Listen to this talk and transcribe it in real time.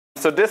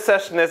So this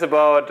session is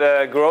about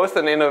growth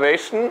and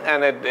innovation,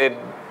 and it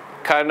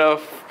kind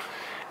of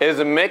is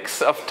a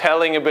mix of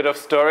telling a bit of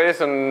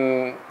stories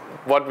and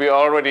what we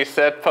already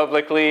said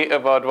publicly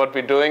about what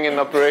we're doing in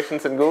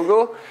operations in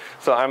Google.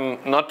 So I'm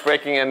not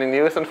breaking any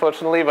news,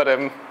 unfortunately, but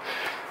I'm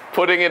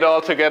putting it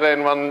all together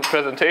in one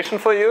presentation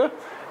for you.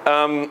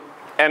 And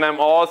I'm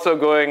also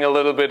going a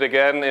little bit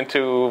again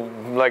into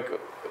like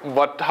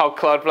how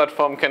Cloud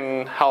Platform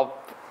can help,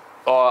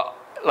 or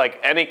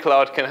like any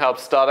cloud can help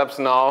startups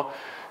now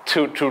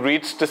to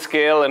reach the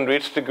scale and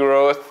reach the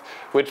growth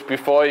which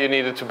before you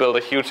needed to build a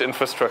huge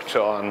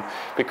infrastructure on,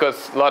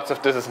 because lots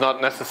of this is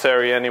not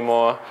necessary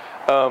anymore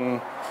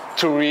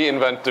to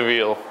reinvent the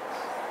wheel.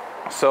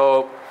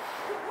 So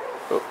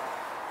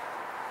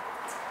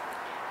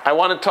I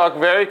want to talk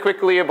very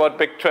quickly about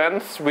big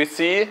trends we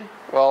see.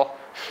 Well,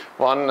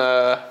 one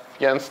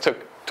Jens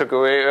took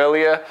away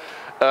earlier.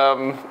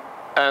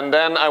 And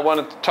then I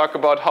wanted to talk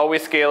about how we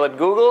scale at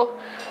Google,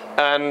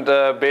 and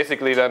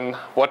basically then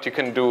what you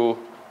can do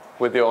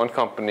with your own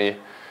company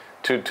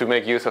to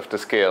make use of the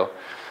scale.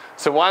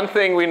 So one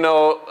thing we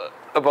know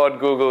about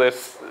Google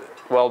is,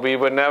 well, we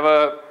were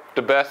never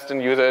the best in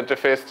user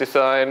interface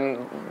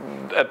design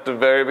at the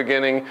very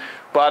beginning,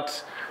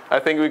 but I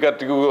think we got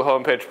the Google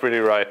homepage pretty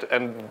right.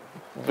 And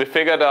we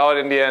figured out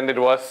in the end it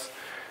was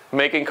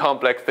making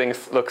complex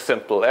things look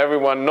simple.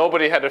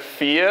 Nobody had a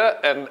fear,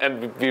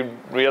 and we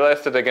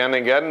realized it again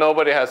and again,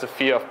 nobody has a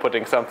fear of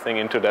putting something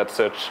into that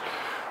search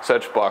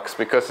box,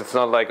 because it's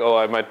not like, oh,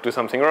 I might do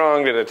something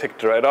wrong, did I tick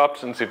the right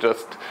options? You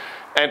just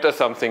enter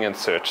something and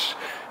search.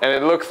 And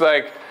it looks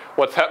like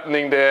what's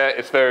happening there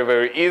is very,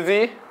 very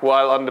easy,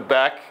 while on the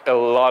back a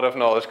lot of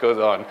knowledge goes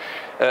on.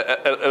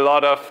 A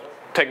lot of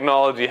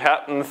technology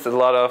happens, a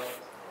lot of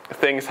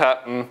things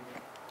happen.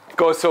 It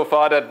goes so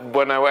far that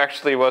when I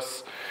actually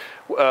was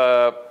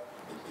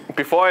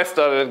before I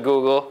started at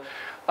Google,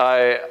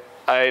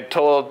 I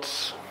told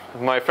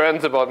my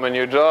friends about my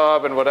new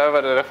job and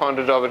whatever, that I found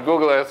a job at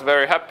Google. I was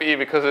very happy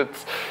because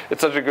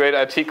it's such a great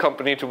IT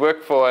company to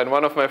work for. And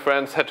one of my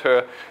friends had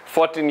her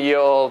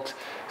 14-year-old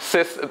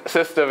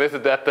sister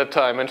visit at that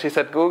time, and she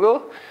said,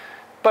 "Google?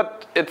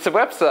 But it's a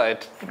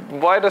website.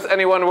 Why does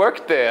anyone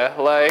work there?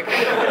 Like,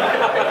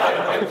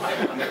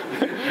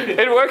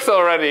 it works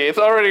already. It's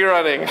already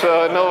running,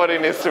 so nobody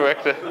needs to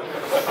work there."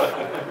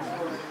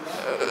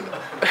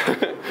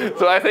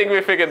 So I think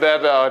we figured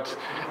that out,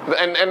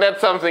 and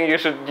that's something you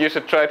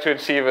should try to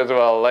achieve as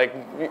well. Like,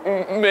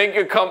 make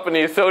your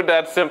company so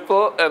that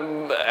simple.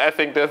 And I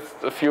think there's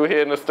a few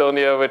here in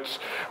Estonia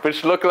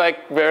which look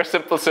like very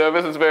simple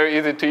services, very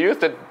easy to use,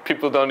 that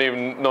people don't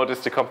even notice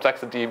the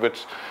complexity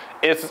which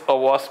is or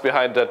was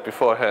behind that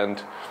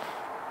beforehand.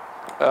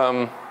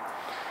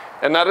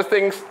 Another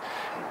thing,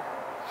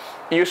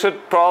 you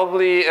should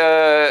probably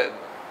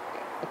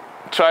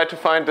try to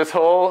find this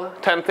whole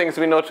 10 things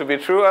we know to be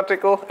true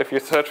article. If you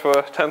search for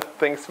 10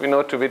 things we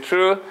know to be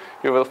true,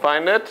 you will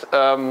find it.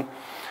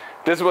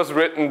 This was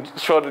written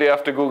shortly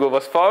after Google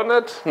was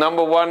founded.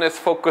 Number one is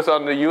focus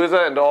on the user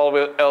and all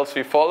else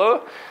we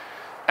follow.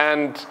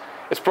 And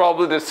it's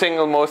probably the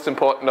single most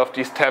important of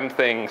these 10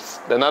 things.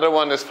 Another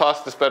one is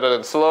fast is better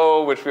than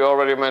slow, which we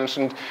already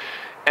mentioned.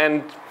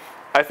 And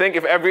I think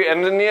if every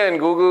engineer in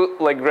Google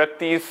read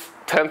these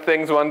 10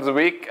 things once a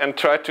week and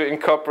tried to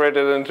incorporate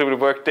it into the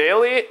work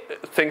daily,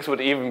 things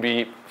would even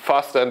be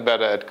faster and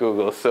better at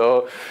Google.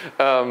 So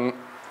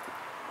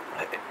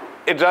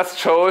it just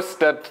shows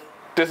that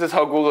this is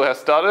how Google has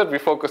started. We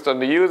focused on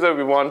the user.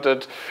 We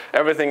wanted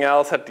everything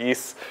else had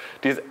these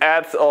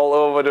ads all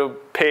over the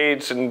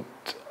page and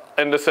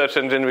in the search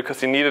engine,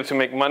 because you needed to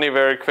make money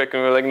very quick.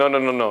 And we were like,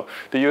 no.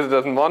 The user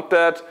doesn't want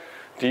that.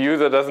 The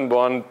user doesn't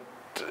want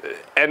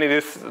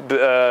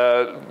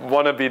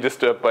want to be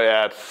disturbed by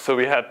ads. So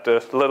we had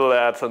the little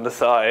ads on the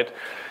side,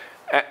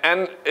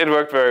 and it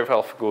worked very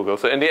well for Google.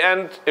 So in the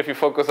end, if you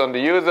focus on the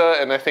user,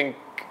 and I think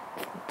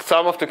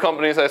some of the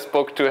companies I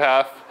spoke to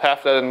have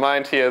that in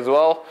mind here as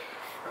well,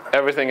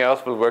 everything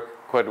else will work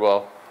quite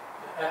well.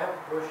 I have a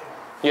question.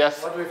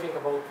 Yes? What do you think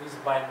about these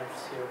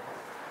banners here?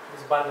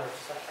 These banners,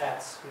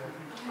 ads here?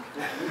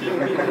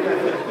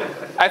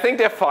 I think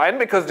they're fine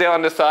because they're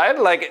on the side.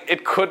 Like,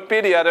 it could be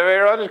the other way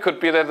around. It could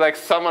be that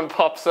someone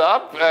pops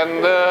up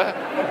and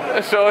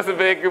shows a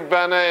big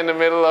banner in the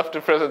middle of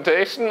the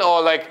presentation,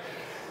 or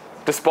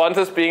the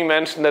sponsors being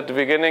mentioned at the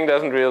beginning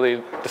doesn't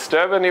really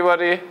disturb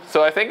anybody.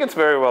 So I think it's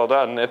very well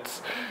done.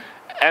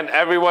 And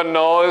everyone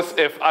knows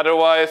if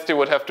otherwise they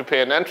would have to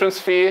pay an entrance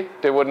fee.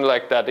 They wouldn't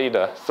like that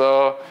either.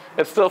 So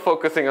it's still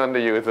focusing on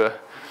the user.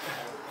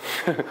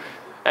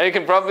 And you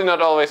can probably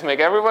not always make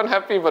everyone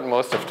happy, but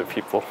most of the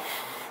people.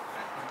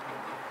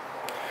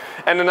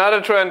 And another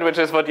trend, which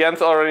is what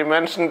Jens already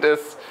mentioned,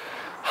 is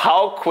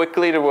how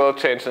quickly the world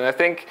changed. And I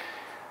think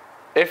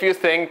if you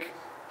think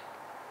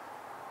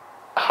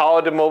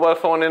how the mobile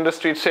phone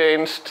industry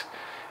changed,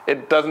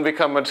 it doesn't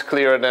become much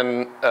clearer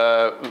than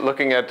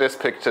looking at this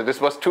picture.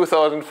 This was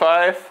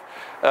 2005.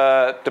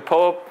 The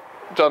Pope,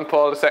 John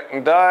Paul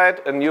II,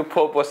 died. A new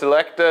Pope was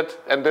elected.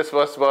 And this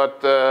was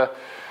what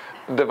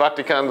the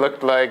Vatican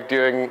looked like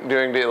during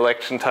the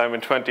election time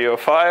in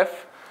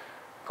 2005.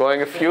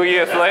 Going a few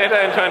years later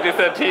in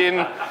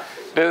 2013,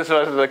 this is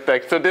what it looked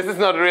like. So this is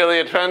not really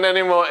a trend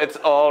anymore, it's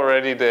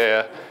already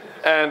there.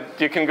 And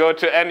you can go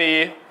to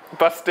any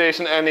bus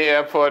station, any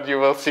airport, you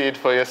will see it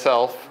for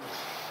yourself.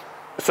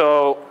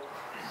 So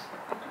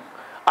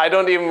I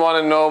don't even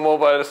want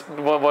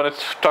to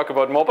talk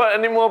about mobile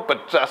anymore,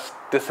 but just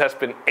this has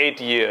been 8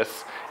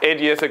 years. 8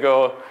 years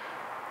ago,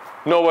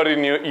 nobody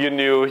you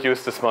knew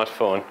used a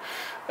smartphone.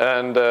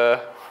 And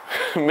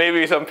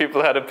maybe some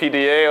people had a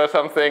PDA or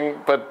something,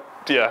 but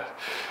yeah,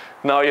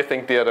 now you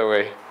think the other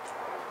way.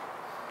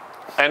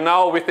 And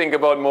now we think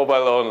about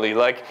mobile only.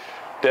 Like,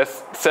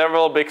 there's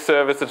several big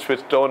services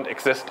which don't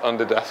exist on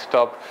the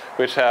desktop,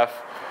 which have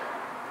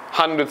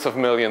hundreds of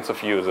millions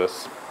of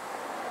users.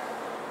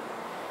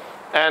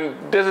 And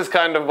this is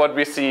kind of what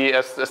we see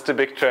as the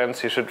big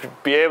trends. You should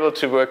be able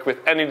to work with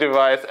any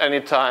device,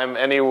 anytime,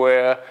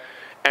 anywhere,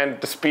 and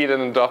the speed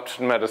and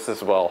adoption matters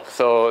as well.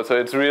 So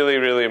it's really,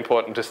 really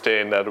important to stay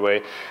in that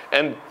way.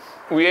 And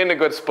we're in a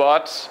good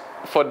spot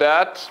for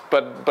that,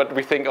 but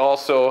we think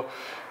also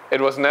it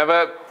was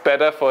never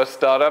better for a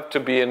startup to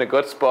be in a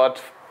good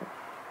spot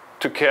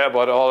to care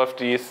about all of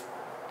these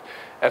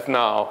as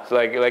now.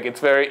 Like it's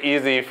very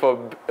easy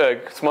for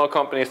small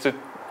companies to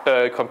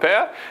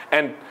compare,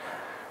 and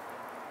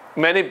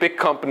many big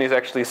companies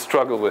actually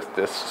struggle with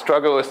this,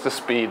 struggle with the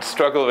speed,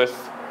 struggle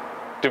with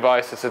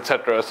devices,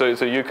 etc. So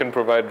you can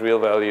provide real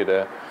value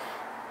there.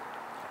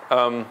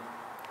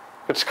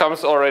 Which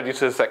comes already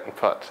to the second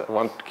part. I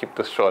want to keep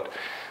this short.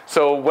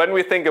 So when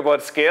we think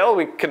about scale,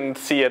 we can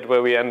see it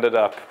where we ended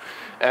up.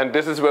 And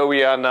this is where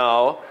we are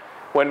now.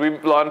 When we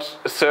launch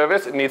a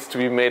service, it needs to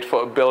be made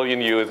for 1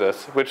 billion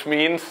users, which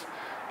means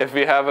if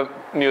we have a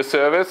new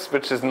service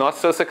which is not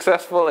so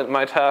successful, it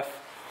might have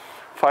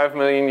 5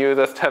 million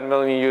users, 10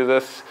 million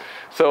users.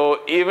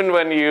 So even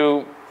when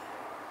you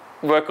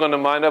work on a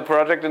minor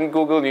project in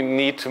Google, you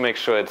need to make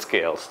sure it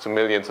scales to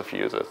millions of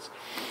users.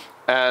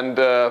 And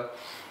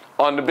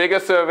on the bigger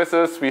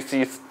services, we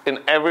see in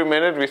every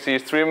minute, we see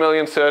 3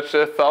 million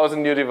searches,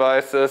 1,000 new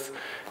devices,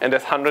 and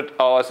there's 100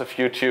 hours of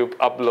YouTube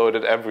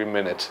uploaded every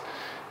minute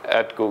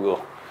at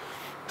Google.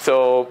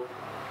 So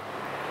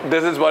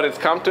this is what it's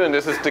come to, and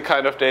this is the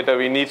kind of data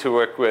we need to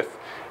work with.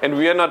 And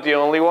we are not the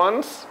only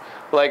ones.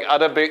 Like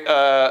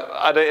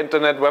other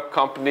internet web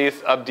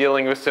companies are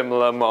dealing with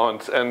similar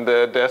amounts. And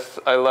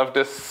I love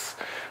this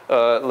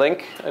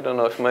link. I don't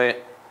know if my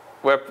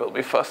web will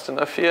be fast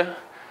enough here.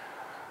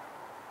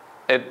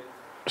 It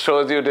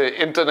shows you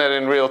the internet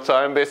in real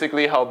time,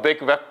 basically how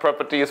big web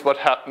property is, what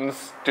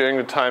happens during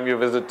the time you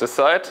visit the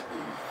site.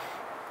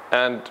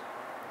 And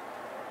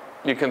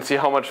you can see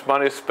how much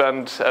money is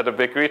spent at a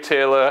big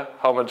retailer,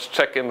 how much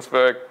check-ins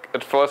work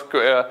at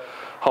Foursquare,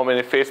 how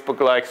many Facebook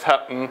likes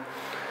happen.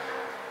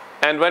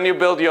 And when you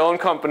build your own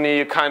company,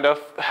 you kind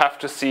of have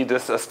to see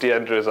this as the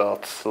end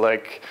results.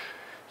 Like,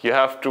 you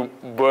have to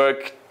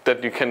work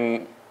that you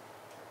can,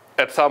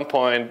 at some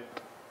point,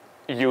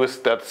 use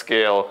that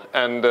scale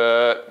and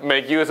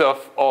make use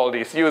of all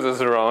these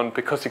users around,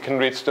 because you can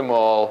reach them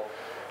all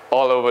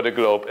over the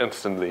globe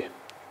instantly.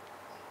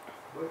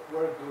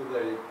 Where do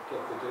they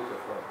get the data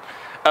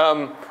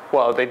from?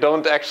 Well, they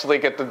don't actually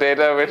get the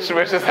data which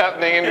is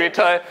happening in real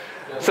time.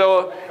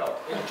 So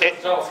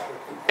it's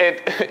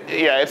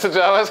a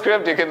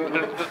JavaScript. You can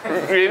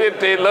read it.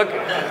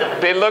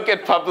 They look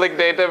at public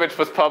data which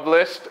was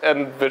published,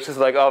 and which is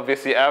like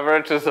obviously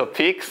averages or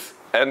peaks,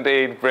 and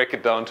they break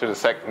it down to the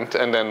second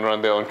and then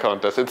run their own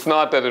counters. It's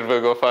not that it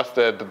will go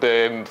faster at the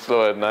day and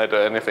slower at night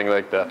or anything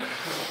like that.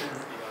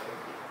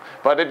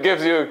 But it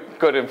gives you a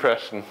good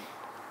impression.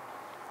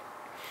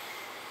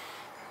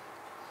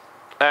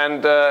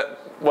 And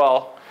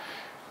well,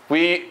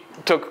 we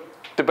took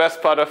the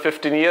best part of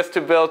 15 years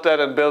to build that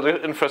and build an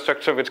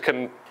infrastructure which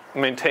can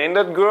maintain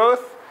that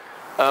growth.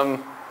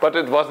 But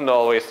it wasn't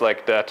always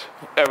like that.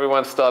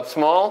 Everyone starts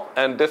small,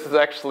 and this is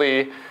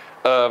actually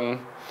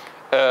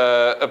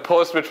a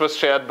post which was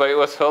shared by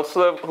Urs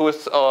Hölzle, who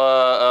is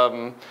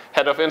our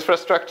head of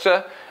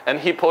infrastructure, and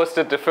he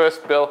posted the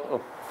first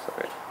bill.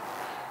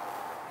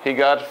 He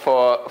got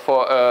for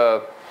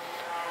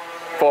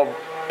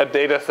a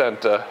data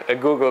center, a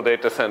Google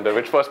data center,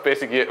 which was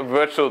basically a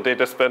virtual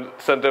data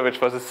center,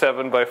 which was a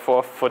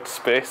 7-by-4 foot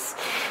space.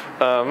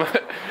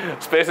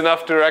 Space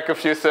enough to rack a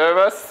few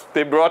servers.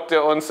 They brought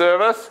their own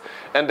servers,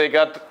 and they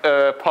got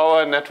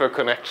power and network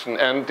connection.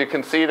 And you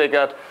can see they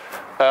got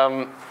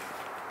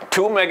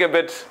 2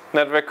 megabit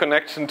network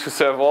connection to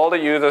serve all the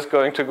users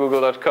going to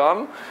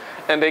google.com.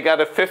 And they got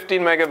a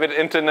 15 megabit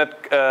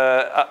internet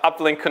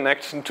uplink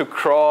connection to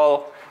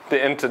crawl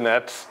the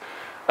internet.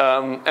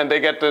 And they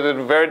get at a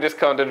very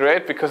discounted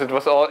rate because it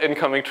was all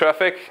incoming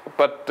traffic,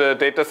 but the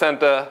data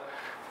center,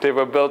 they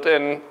were built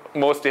in,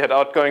 mostly had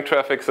outgoing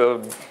traffic,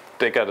 so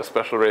they got a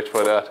special rate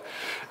for that.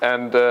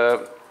 And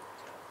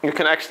you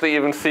can actually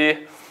even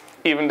see,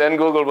 even then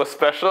Google was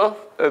special,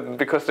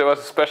 because there was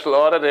a special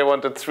order. They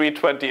wanted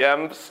 320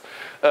 amps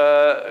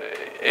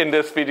in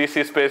this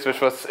VDC space, which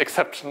was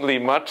exceptionally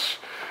much.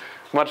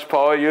 much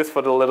power use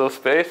for the little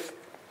space.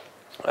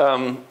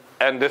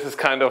 And this is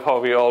kind of how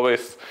we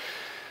always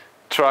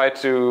try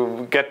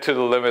to get to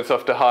the limits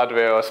of the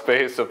hardware or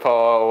space or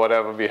power or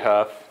whatever we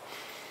have.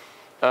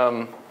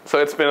 So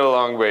it's been a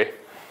long way.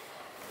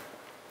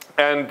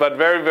 But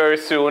very, very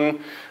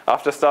soon,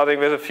 after starting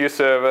with a few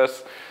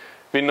servers,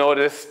 we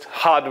noticed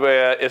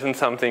hardware isn't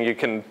something you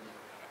can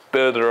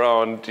build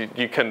around,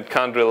 you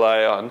can't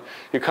rely on.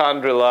 You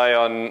can't rely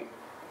on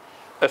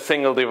a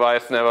single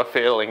device never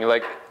failing.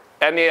 Like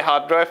any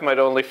hard drive might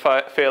only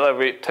fail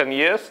every 10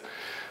 years,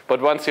 but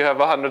once you have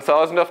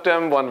 100,000 of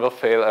them, one will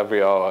fail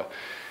every hour.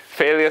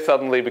 Failure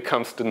suddenly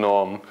becomes the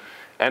norm.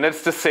 And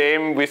it's the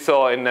same we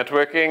saw in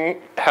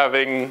networking,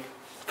 having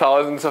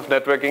thousands of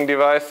networking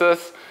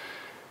devices.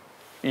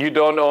 You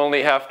don't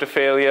only have the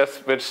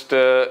failures which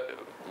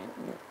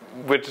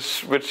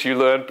you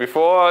learned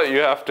before,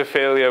 you have the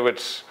failure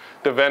which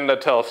the vendor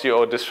tells you,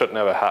 oh, this should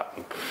never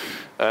happen.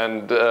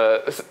 And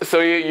so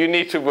you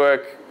need to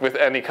work with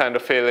any kind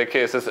of failure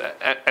cases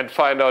and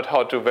find out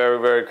how to very,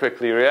 very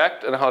quickly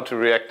react and how to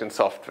react in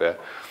software.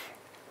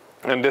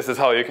 And this is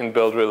how you can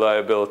build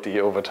reliability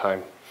over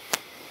time.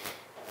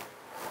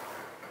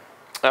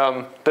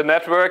 The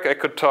network, I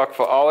could talk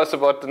for hours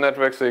about the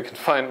network, so you can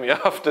find me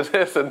after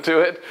this and do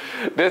it.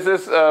 This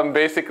is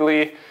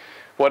basically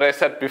what I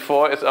said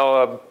before is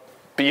our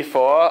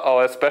B4,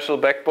 our special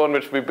backbone,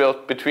 which we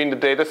built between the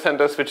data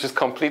centers, which is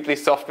completely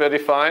software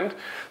defined.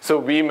 So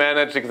we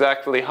manage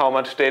exactly how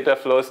much data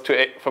flows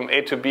from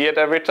A to B at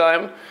every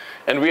time.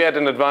 And we had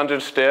an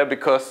advantage there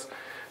because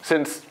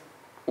since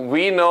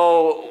we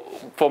know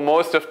for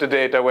most of the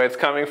data where it's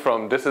coming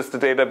from, this is the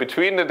data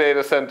between the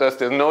data centers,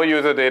 there's no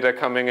user data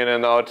coming in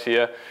and out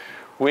here.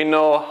 We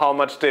know how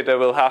much data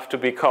will have to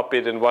be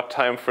copied in what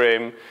time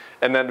frame,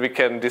 and then we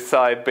can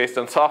decide based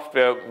on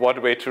software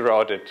what way to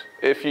route it.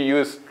 If you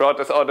use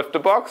routers out of the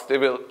box, they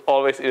will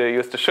always either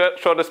use the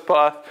shortest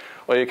path,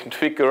 or you can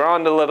tweak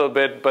around a little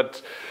bit,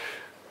 but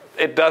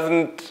it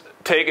doesn't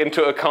take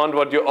into account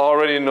what you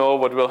already know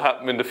what will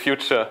happen in the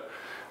future,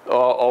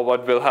 or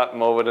what will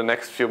happen over the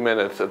next few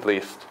minutes at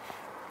least.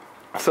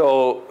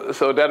 So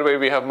that way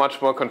we have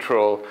much more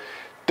control.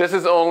 This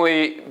is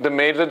only the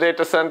major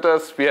data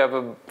centers. We have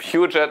a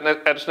huge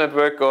edge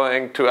network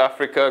going to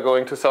Africa,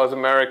 going to South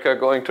America,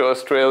 going to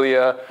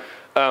Australia.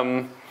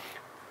 And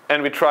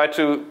we try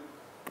to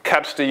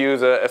catch the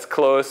user as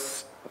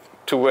close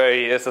to where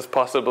he is as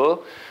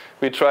possible.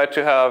 We try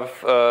to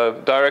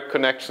have direct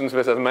connections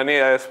with as many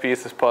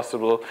ISPs as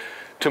possible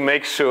to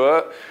make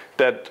sure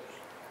that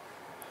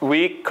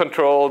we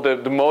control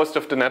the most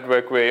of the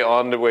network way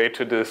on the way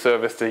to the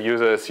service the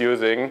user is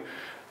using.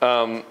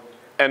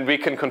 And we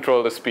can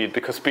control the speed,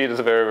 because speed is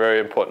very, very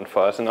important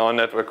for us, and our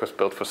network was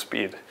built for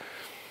speed.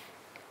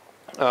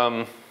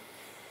 One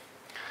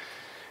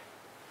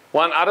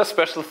other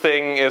special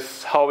thing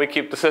is how we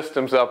keep the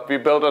systems up. We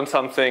built on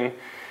something,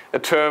 a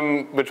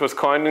term which was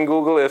coined in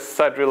Google is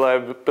site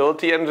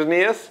reliability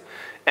engineers.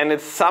 And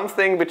it's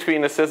something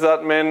between a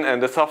sysadmin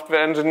and a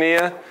software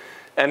engineer,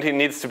 and he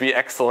needs to be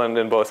excellent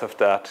in both of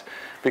that.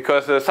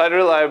 Because the site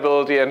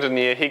reliability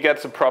engineer, he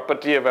gets a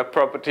property, a web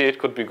property. It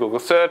could be Google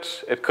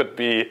Search, it could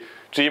be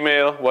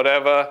Gmail,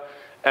 whatever,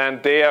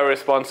 and they are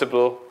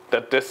responsible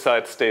that this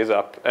site stays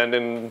up. And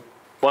in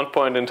one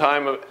point in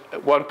time,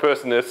 one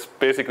person is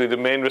basically the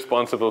main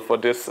responsible for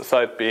this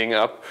site being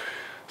up.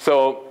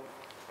 So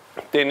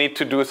they need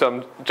to do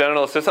some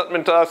general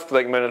sysadmin tasks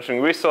like managing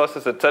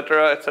resources,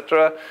 etc.,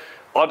 etc.,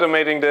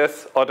 automating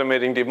this,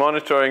 automating the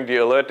monitoring, the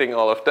alerting,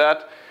 all of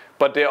that.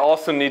 But they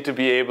also need to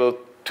be able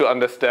to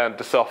understand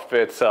the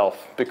software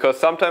itself, because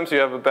sometimes you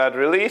have a bad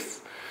release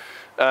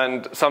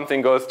and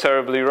something goes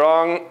terribly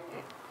wrong.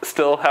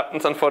 Still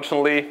happens,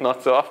 unfortunately,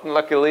 not so often,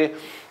 luckily.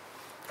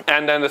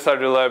 And then the site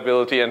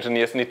reliability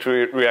engineers need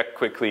to react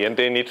quickly, and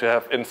they need to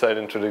have insight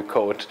into the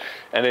code.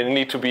 And they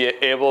need to be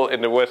able,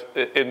 in the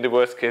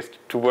worst case,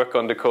 to work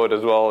on the code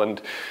as well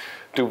and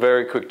do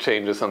very quick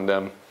changes on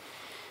them.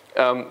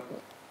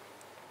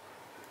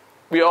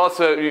 We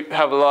also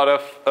have a lot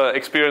of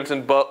experience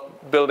in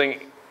building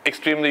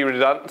extremely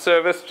redundant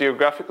service,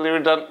 geographically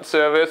redundant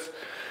service,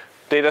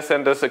 data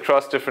centers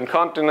across different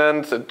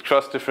continents,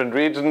 across different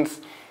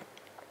regions,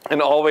 and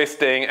always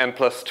staying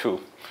N+2.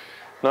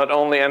 Not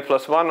only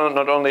N+1, or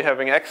not only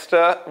having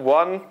extra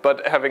 1,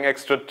 but having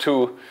extra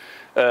 2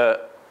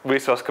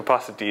 resource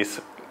capacities.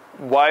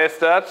 Why is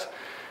that?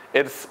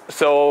 It's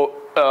so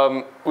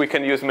we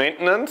can use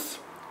maintenance.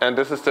 And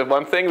this is the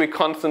one thing, we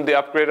constantly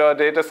upgrade our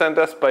data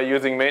centers by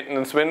using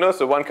maintenance windows.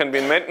 So one can be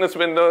in maintenance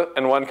window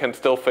and one can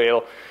still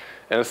fail,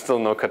 and it's still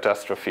no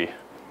catastrophe.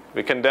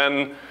 We can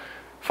then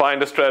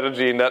find a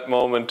strategy in that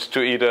moment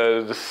to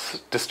either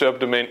disturb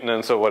the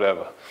maintenance or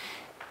whatever.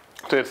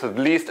 So it's at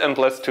least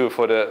N+2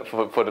 for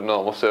the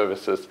normal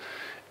services.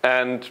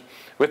 And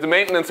with the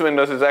maintenance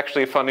windows, it's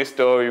actually a funny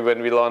story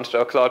when we launched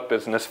our cloud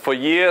business. For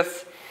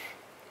years,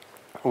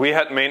 we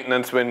had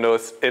maintenance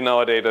windows in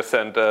our data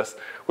centers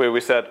where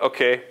we said,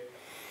 okay,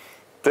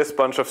 this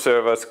bunch of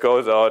servers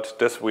goes out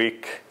this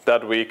week,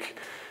 that week.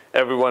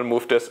 Everyone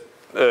move this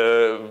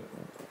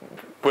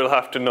we'll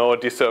have to know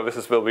these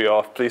services will be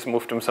off, please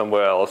move them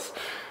somewhere else.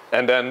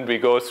 And then we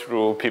go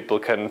through, people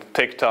can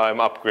take time,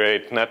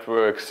 upgrade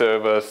network,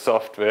 servers,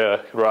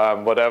 software,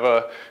 RAM,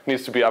 whatever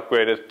needs to be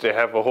upgraded. They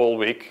have a whole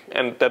week,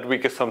 and that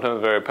week is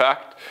sometimes very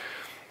packed.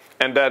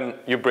 And then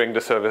you bring the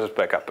services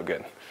back up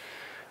again.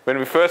 When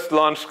we first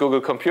launched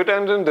Google Compute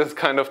Engine, this is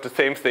kind of the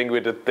same thing we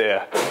did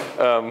there.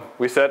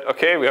 We said,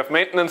 okay, we have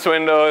maintenance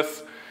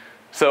windows,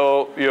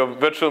 so your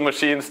virtual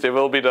machines, they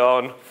will be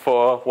down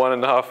for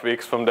 1.5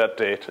 weeks from that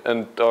date.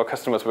 And our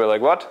customers were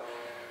like, what?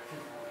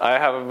 I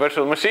have a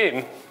virtual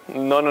machine.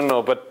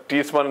 No, but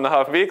these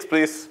 1.5 weeks,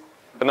 please,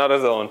 another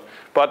zone.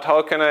 But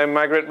how can I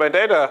migrate my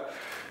data?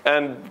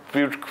 And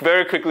we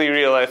very quickly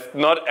realized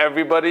not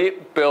everybody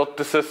built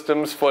the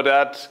systems for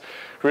that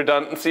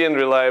redundancy and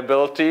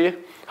reliability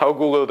how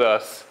Google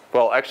does.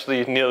 Well,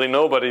 actually, nearly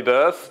nobody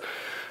does,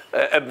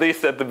 at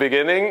least at the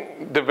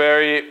beginning. The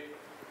very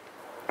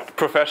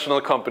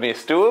professional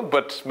companies do,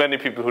 but many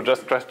people who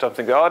just tried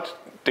something out,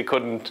 they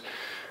couldn't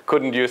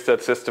use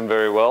that system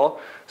very well.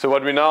 So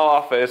what we now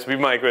offer is we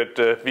migrate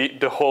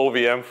the whole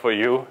VM for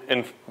you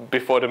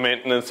before the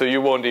maintenance, so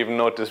you won't even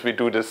notice we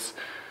do this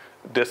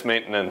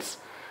maintenance.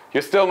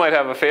 You still might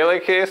have a failure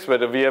case where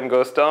the VM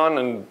goes down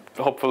and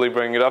hopefully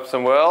bring it up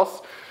somewhere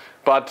else,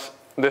 but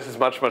this is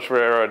much, much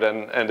rarer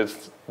and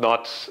it's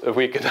not a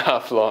week and a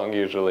half long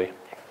usually.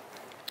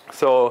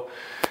 So,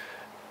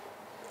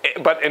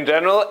 but in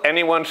general,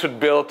 anyone should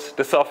build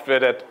the software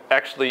that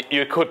actually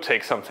you could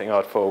take something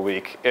out for a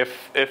week.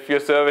 If your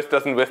service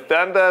doesn't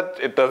withstand that,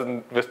 it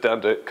doesn't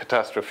withstand a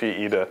catastrophe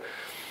either.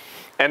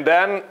 And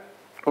then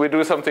we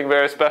do something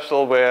very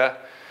special where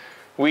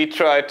we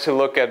try to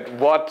look at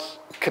what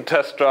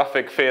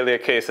catastrophic failure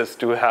cases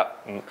do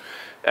happen.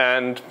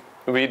 And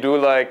we do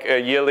like a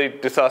yearly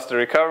disaster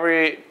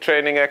recovery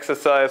training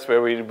exercise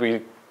where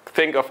we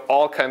think of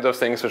all kinds of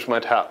things which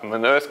might happen.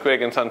 An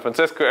earthquake in San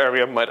Francisco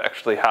area might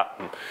actually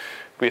happen.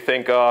 We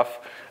think of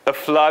a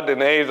flood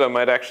in Asia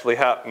might actually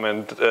happen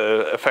and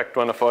affect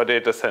one of our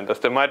data centers.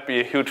 There might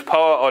be a huge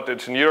power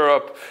outage in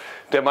Europe.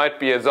 There might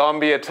be a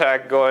zombie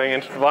attack going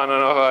into one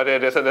of our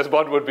data centers.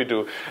 What would we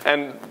do?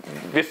 And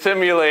we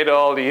simulate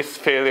all these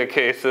failure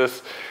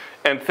cases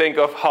and think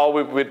of how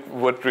we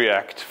would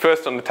react.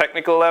 First, on the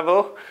technical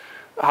level,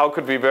 how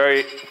could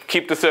we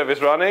keep the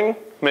service running,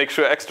 make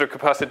sure extra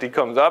capacity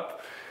comes up,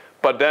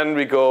 but then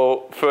we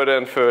go further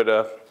and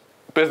further.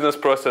 Business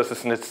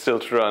processes need still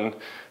to run.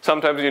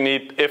 Sometimes you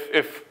need,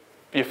 if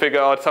you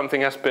figure out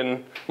something has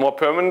been more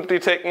permanently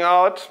taken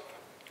out,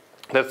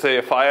 let's say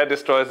a fire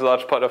destroys a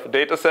large part of a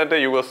data center,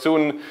 you will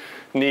soon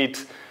need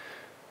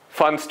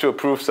funds to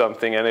approve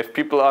something. And if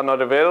people are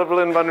not available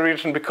in one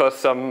region because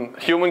some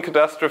human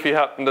catastrophe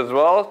happened as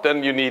well,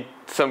 then you need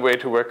some way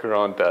to work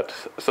around that.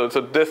 So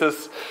this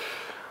is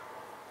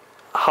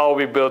how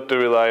we build the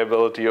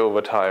reliability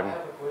over time. I have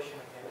a question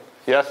again.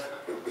 Yes?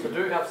 So do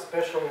you have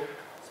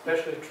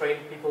specially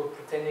trained people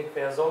pretending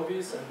they're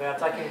zombies and they're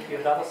attacking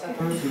your data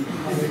centers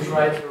and they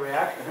try to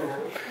react?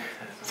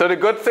 So the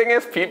good thing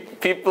is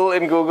people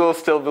in Google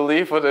still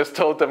believe what is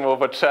told them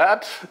over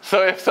chat.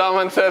 So if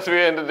someone says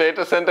we're in the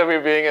data center,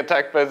 we're being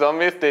attacked by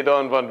zombies, they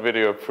don't want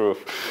video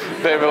proof.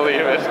 They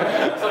believe it.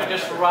 So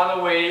just run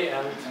away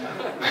and...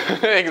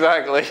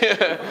 Exactly.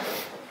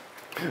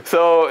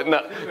 So,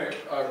 no.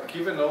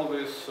 Given all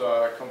this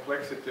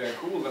complexity and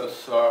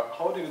coolness,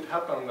 how did it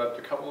happen that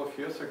a couple of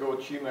years ago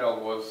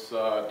Gmail was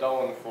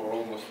down for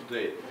almost a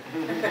day?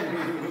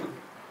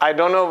 I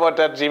don't know about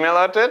that Gmail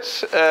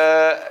outage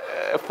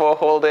for a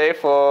whole day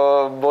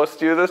for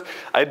most users.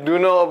 I do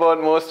know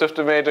about most of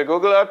the major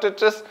Google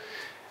outages.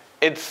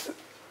 It's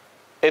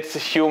a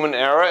human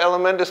error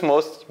element is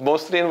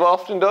mostly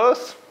involved in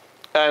those.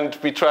 And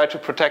we try to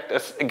protect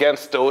us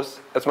against those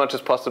as much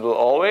as possible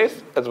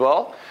always as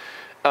well.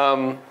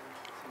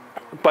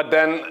 But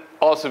then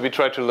also we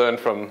try to learn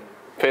from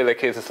failure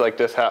cases like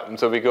this happen.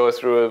 So we go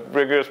through a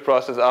rigorous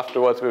process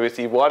afterwards where we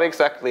see what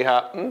exactly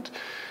happened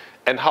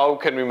and how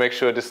can we make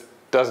sure this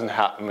doesn't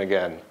happen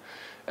again.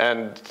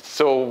 And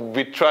so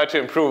we try to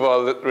improve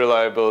our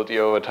reliability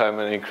over time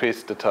and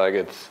increase the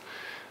targets.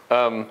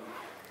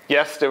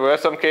 Yes, there were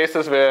some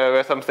cases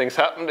where some things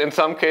happened. In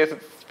some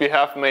cases we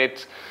have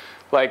made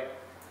like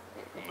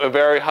a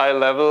very high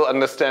level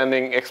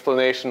understanding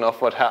explanation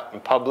of what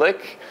happened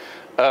public.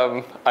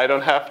 I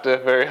don't have the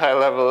very high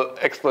level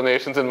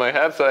explanations in my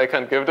head, so I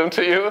can't give them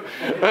to you,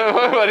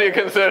 but you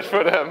can search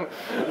for them.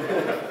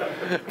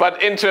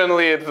 But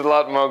internally it's a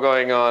lot more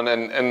going on,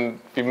 and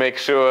we make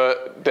sure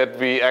that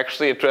we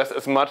actually address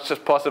as much as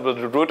possible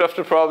the root of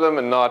the problem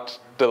and not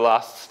the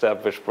last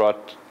step which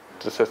brought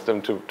the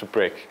system to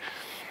break.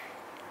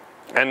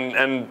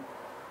 And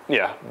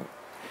yeah.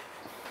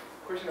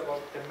 Question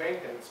about the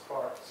maintenance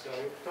part. So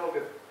you told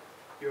that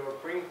you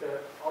bring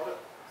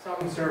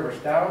some servers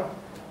down.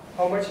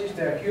 How much is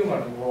there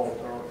human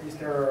involved, or is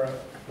there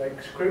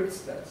like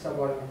scripts that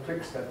someone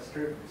clicks that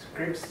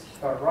scripts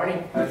start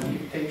running and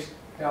he takes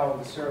down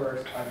the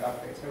servers and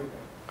updates everything?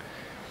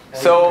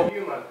 So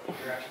human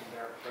interaction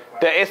there.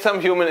 There is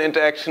some human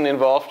interaction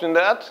involved in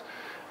that.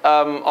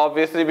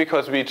 obviously,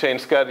 because we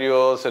change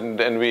schedules and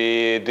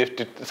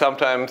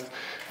sometimes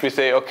we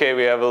say, okay,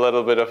 we have a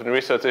little bit of a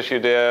resource issue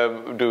there.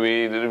 Do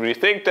we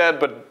rethink that?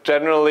 But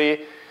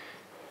generally,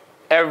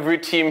 every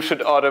team should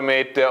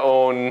automate their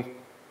own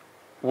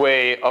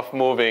way of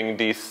moving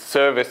these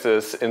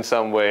services in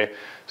some way.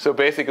 So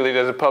basically,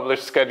 there's a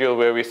published schedule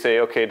where we say,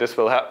 okay, this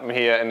will happen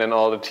here, and then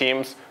all the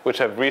teams which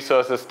have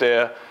resources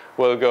there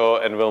will go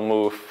and will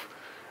move.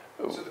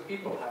 So the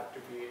people have to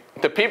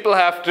be... The people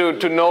have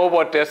to know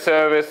what their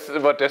service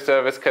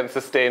can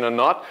sustain or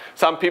not.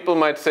 Some people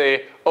might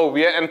say, oh,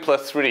 we are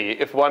n+3.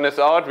 If one is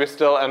out, we're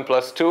still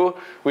n+2.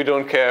 We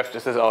don't care if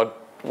this is out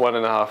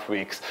 1.5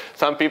 weeks.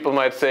 Some people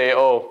might say,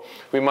 oh,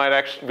 we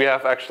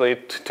have actually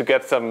to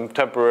get some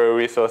temporary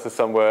resources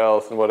somewhere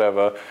else and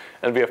whatever,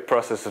 and we have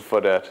processes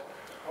for that.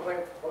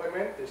 What I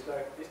meant is,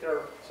 like, is there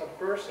some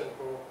person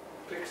who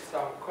clicks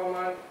some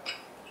command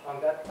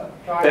on that time?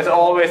 There's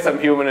always some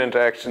human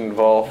interaction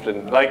involved,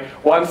 and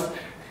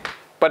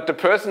but the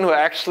person who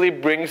actually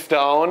brings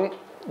down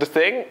the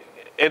thing,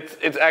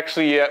 it's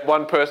actually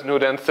one person who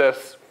then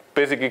says,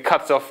 basically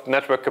cuts off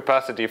network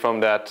capacity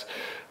from that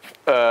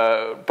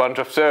bunch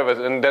of servers.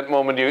 In that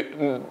moment,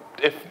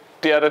 if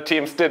the other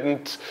teams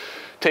didn't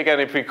take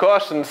any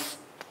precautions,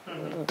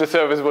 the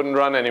service wouldn't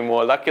run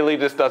anymore. Luckily,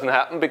 this doesn't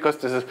happen because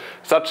this is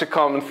such a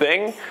common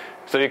thing,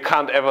 so you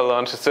can't ever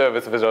launch a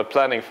service without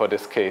planning for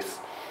this case.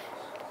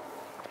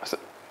 So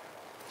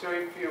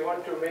if you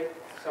want to make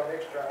some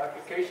extra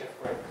applications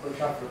for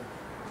example,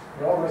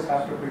 you always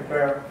have to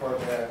prepare for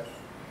the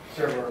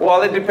server.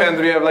 Well, it depends.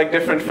 We have like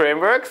different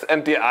frameworks,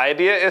 and the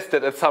idea is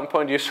that at some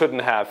point you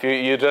shouldn't have.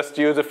 You just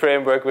use a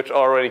framework which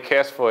already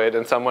cares for it,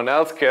 and someone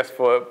else cares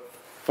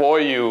for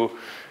you.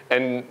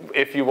 And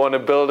if you want to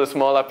build a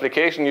small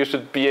application, you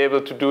should be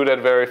able to do that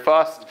very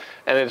fast,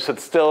 and it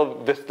should still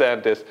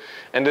withstand this.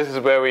 And this is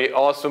where we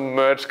also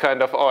merge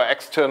kind of our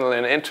external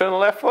and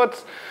internal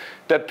efforts,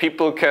 that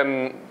people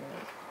can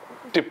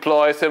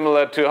deploy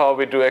similar to how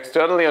we do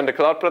externally on the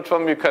cloud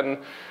platform. You can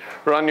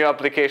run your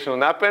application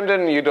on App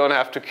Engine. You don't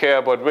have to care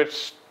about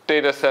which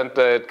data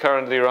center it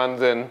currently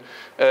runs in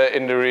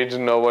the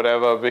region or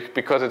whatever,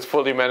 because it's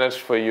fully managed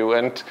for you.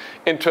 And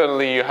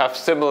internally, you have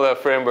similar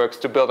frameworks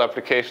to build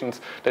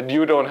applications that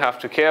you don't have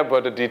to care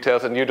about the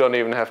details, and you don't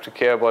even have to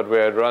care about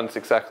where it runs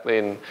exactly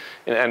in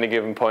any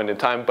given point in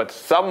time, but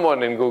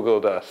someone in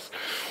Google does.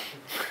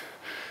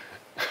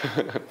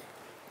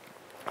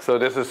 So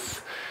this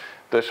is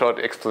the short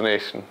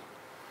explanation.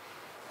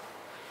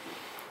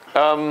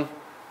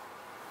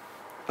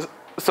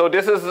 So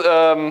this is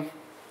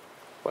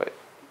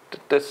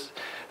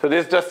So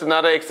this is just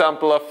another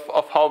example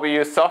of how we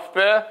use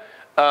software.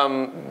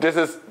 This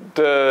is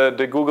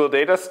the Google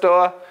Data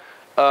Store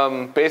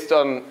based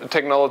on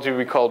technology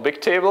we call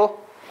Bigtable.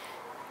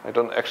 I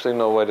don't actually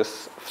know why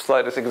this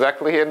slide is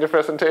exactly here in the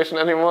presentation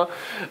anymore.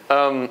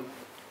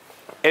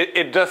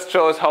 It just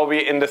shows how we,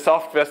 in the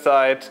software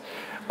side,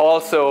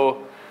 also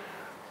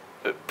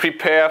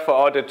prepare for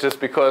outages,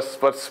 because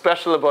what's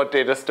special about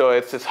Data Store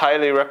is it's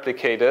highly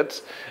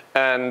replicated,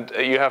 and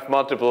you have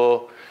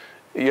multiple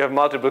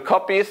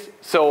copies.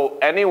 So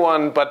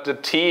anyone but the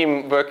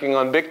team working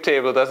on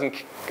Bigtable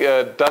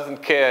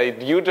doesn't care.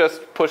 You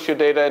just push your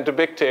data into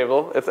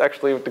Bigtable. It's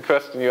actually the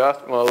question you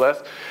asked, more or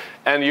less,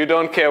 and you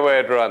don't care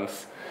where it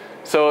runs.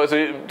 So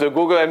the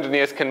Google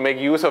engineers can make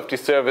use of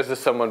these services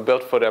someone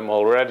built for them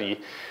already.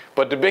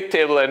 But the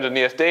Bigtable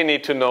engineers, they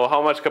need to know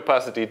how much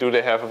capacity do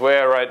they have,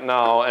 where right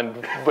now,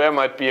 and where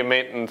might be a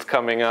maintenance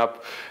coming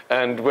up,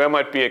 and where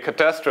might be a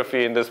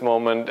catastrophe in this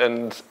moment.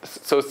 And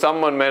so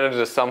someone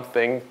manages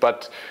something,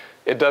 but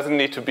it doesn't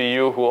need to be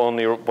you who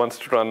only wants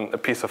to run a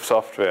piece of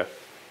software.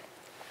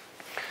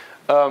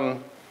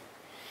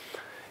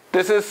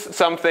 This is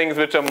some things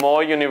which are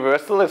more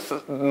universal. It's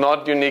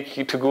not unique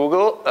to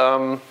Google.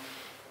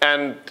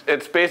 And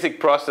it's basic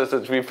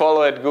processes we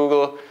follow at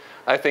Google.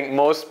 I think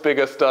most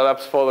bigger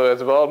startups follow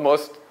as well.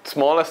 Most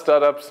smaller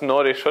startups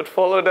know they should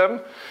follow them.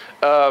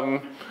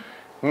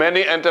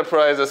 Many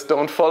enterprises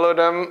don't follow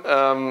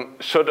them,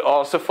 should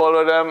also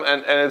follow them,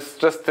 and it's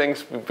just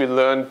things we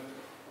learned.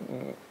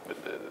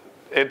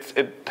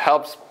 It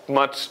helps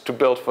much to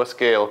build for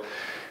scale.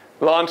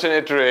 Launch and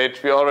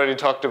iterate, we already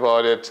talked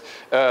about it.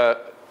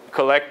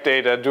 Collect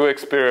data, do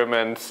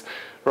experiments,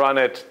 run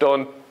it.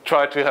 Don't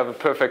try to have a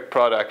perfect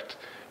product.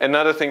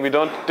 Another thing we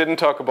didn't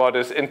talk about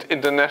is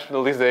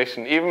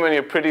internationalization. Even when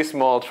you're pretty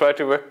small, try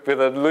to work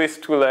with at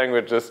least 2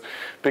 languages,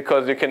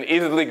 because you can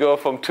easily go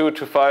from 2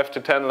 to 5 to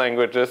 10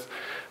 languages.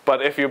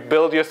 But if you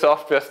build your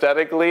software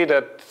statically,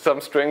 that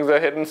some strings are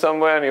hidden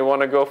somewhere, and you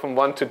want to go from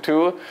 1 to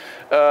 2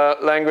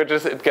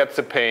 languages, it gets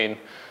a pain.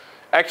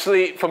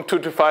 Actually, from 2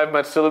 to 5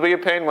 might still be a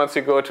pain once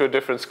you go to a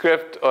different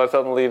script, or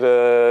suddenly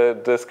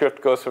the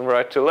script goes from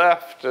right to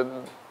left.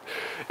 And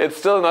it's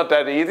still not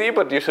that easy,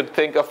 but you should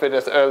think of it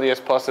as early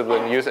as possible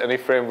and use any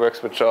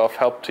frameworks which are of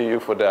help to you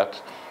for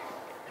that.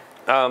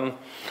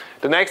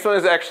 The next one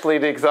is actually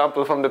the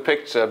example from the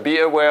picture. Be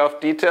aware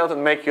of details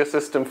and make your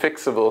system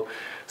fixable.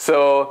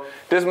 So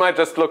this might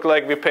just look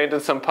like we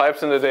painted some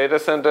pipes in the data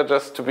center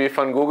just to be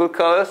fun Google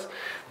colors,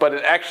 but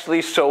it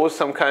actually shows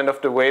some kind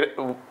of the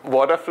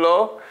water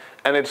flow,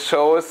 and it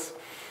shows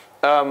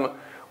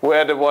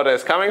where the water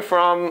is coming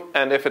from,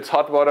 and if it's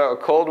hot water or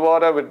cold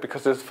water,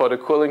 because it's for the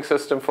cooling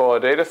system for our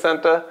data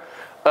center.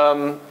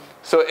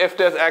 So if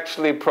there's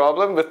actually a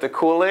problem with the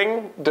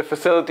cooling, the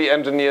facility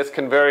engineers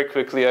can very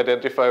quickly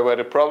identify where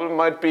the problem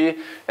might be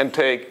and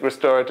take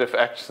restorative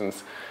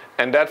actions.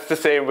 And that's the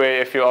same way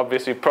if you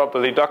obviously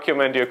properly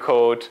document your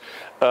code,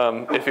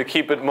 if you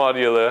keep it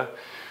modular,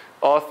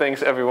 all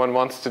things everyone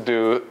wants to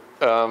do,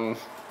 but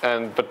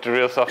the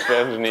real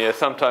software engineer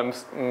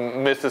sometimes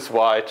misses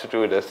why to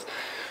do this.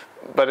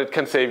 But it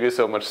can save you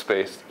so much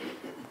space.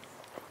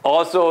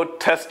 Also,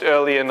 test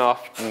early and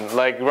often.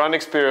 Like run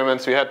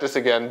experiments, we had this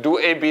again. Do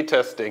A/B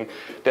testing.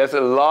 There's a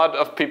lot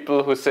of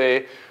people who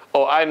say,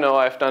 oh, I know,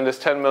 I've done this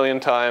 10 million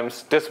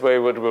times. This way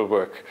it will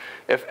work.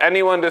 If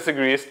anyone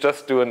disagrees,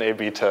 just do an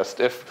A/B test.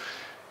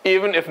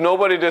 Even if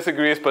nobody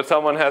disagrees, but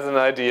someone has an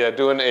idea,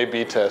 do an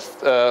A/B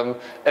test.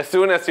 As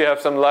soon as you have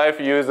some live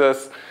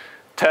users,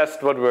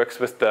 test what works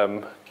with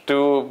them.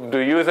 Do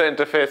user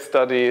interface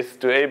studies,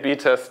 do A/B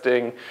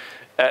testing,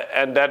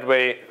 and that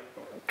way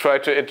try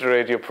to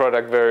iterate your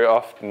product very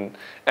often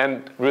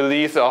and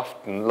release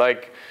often.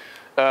 Like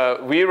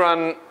we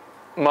run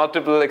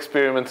multiple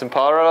experiments in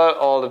parallel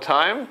all the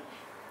time,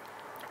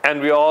 and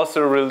we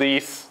also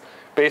release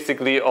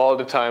basically all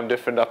the time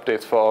different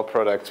updates for our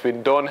products. We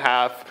don't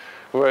have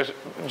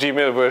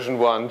Gmail version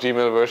 1,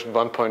 Gmail version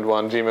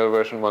 1.1, Gmail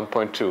version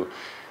 1.2.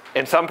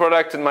 In some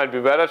products it might be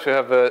better to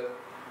have a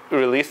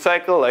release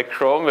cycle like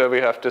Chrome, where we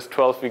have this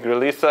 12-week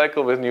release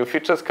cycle with new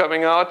features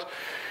coming out.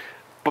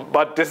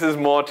 But this is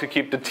more to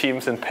keep the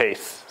teams in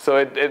pace. So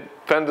it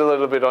depends a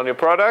little bit on your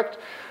product,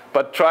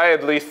 but try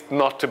at least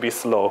not to be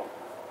slow.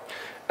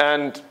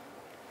 And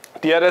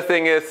the other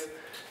thing is,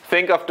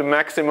 think of the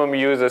maximum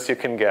users you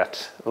can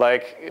get.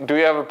 Like, do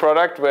you have a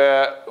product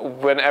where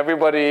when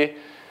everybody,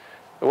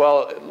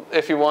 well,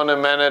 if you want to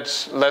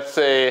manage, let's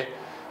say,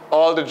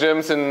 all the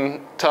gyms in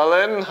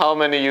Tallinn, how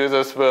many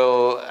users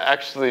will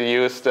actually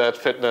use that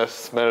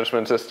fitness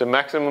management system?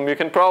 Maximum, you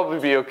can probably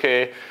be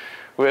okay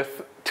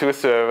with 2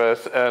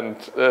 servers and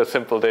a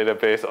simple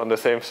database on the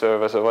same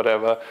servers or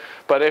whatever.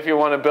 But if you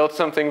want to build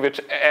something which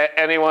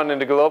anyone in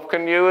the globe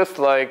can use,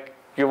 like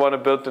you want to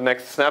build the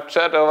next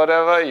Snapchat or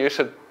whatever, you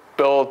should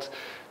build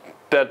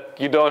that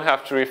you don't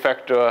have to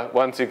refactor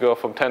once you go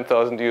from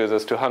 10,000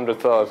 users to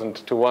 100,000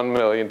 to 1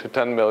 million to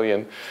 10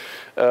 million.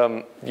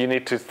 You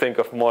need to think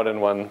of more than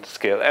one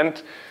scale. And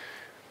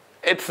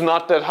it's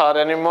not that hard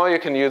anymore. You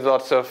can use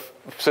lots of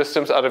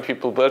systems other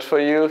people built for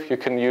you. You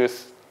can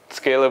use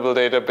scalable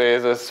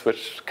databases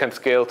which can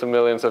scale to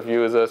millions of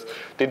users.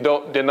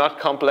 They're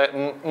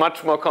not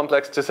much more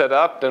complex to set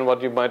up than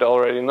what you might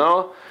already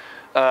know.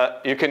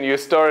 You can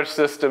use storage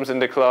systems in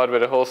the cloud where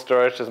the whole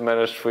storage is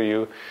managed for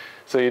you,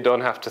 so you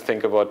don't have to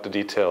think about the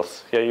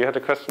details. Yeah, you had a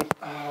question?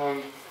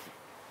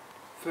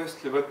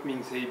 Firstly, what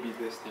means A/B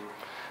testing?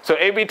 So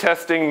A/B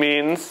testing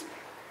means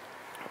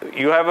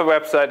you have a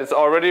website, it's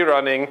already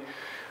running.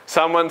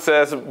 Someone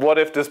says, what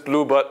if this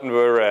blue button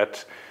were red?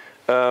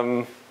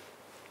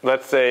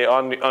 Let's say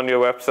on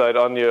your website,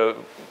 on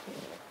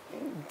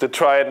the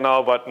try it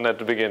now button at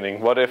the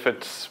beginning. What if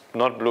it's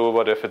not blue,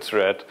 what if it's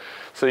red?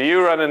 So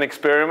you run an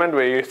experiment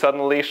where you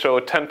suddenly show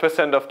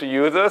 10% of the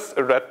users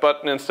a red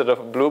button instead of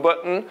a blue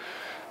button,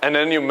 and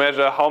then you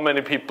measure how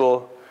many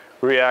people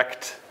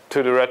react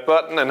to the red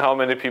button and how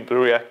many people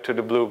react to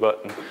the blue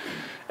button.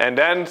 And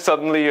then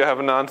suddenly you have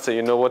an answer,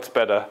 you know what's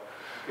better.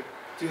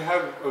 Do you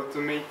have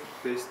automated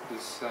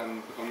tests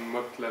and on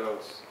what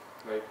levels?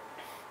 Like,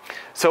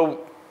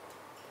 so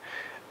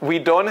we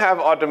don't have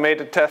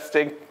automated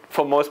testing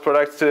for most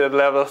products to the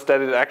levels that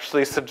it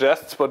actually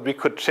suggests what we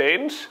could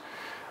change.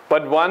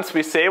 But once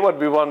we say what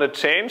we want to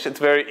change, it's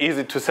very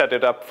easy to set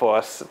it up for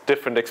us,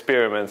 different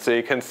experiments. So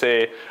you can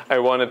say, I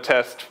want to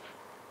test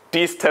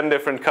these 10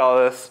 different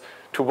colors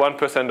to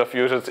 1% of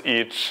users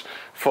each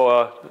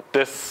for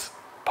this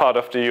part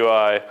of the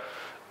UI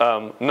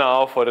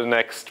now for the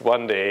next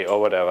 1 day or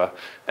whatever.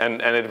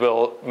 And it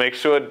will make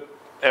sure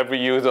every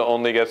user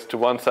only gets to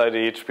one side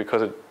each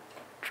because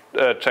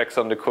it checks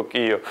on the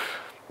cookie.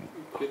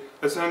 okay.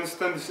 As I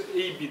understand, this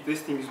A/B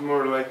testing is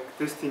more like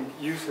testing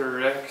user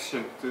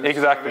reaction to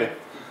Exactly. survey.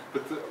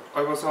 But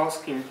I was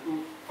asking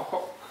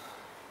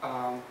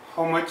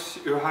how much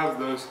you have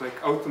those like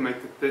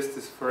automated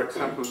tests, for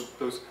example,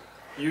 those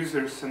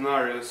user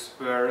scenarios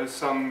where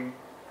some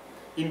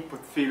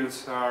input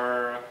fields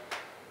are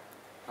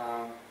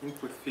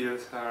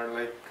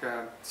like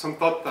some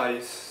data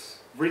is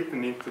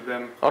written into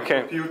them by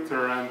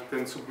computer, and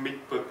then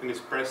submit button is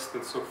pressed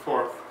and so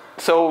forth.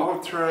 So how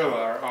thorough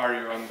are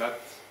you on that?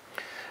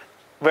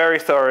 Very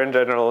thorough in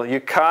general. You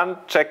can't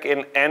check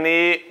in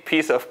any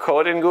piece of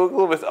code in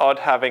Google without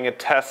having a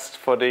test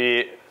for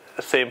the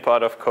same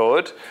part of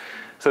code.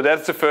 So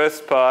that's the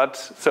first part.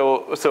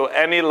 So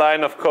any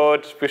line of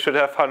code, we should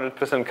have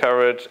 100%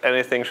 coverage.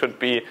 Anything should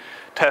be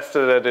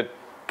tested that it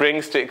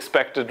brings the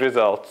expected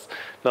results.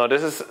 Now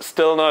this is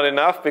still not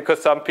enough because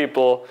some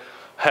people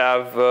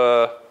have,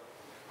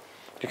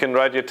 you can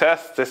write your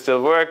tests, they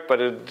still work, but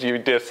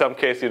there's some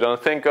case you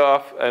don't think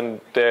of,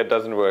 and there it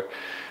doesn't work.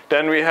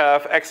 Then we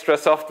have extra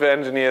software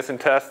engineers in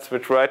tests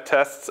which write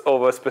tests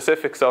over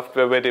specific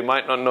software where they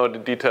might not know the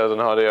details on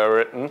how they are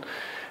written.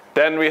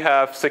 Then we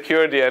have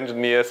security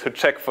engineers who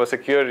check for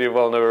security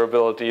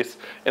vulnerabilities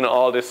in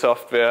all this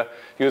software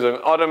using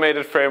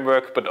automated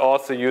framework, but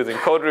also using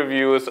code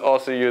reviews,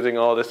 also using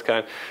all this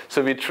kind. So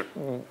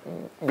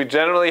we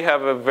generally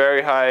have a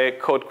very high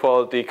code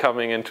quality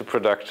coming into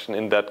production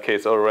in that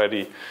case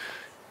already.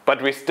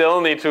 But we still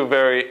need to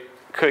very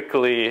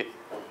quickly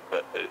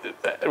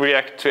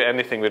react to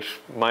anything which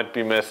might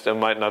be missed and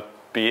might not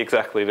be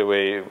exactly the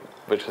way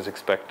which is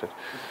expected.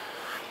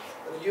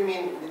 Did you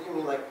mean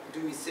like, do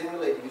we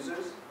simulate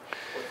users?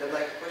 Was that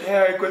like a question?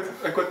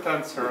 Yeah, a good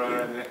answer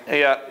already.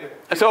 Yeah.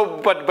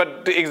 So,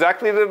 but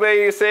exactly the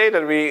way you say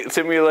that we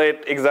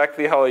simulate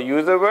exactly how a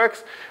user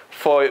works.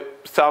 For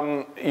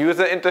some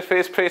user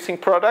interface facing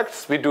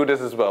products, we do this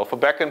as well. For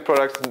backend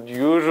products,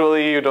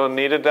 usually you don't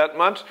need it that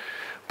much.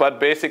 But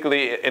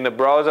basically, in a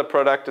browser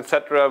product,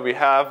 etc., we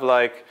have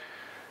like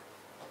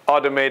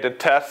automated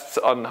tests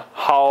on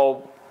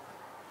how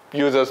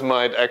users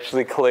might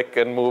actually click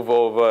and move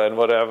over and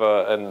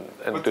whatever and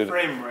what do. What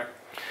framework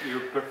do you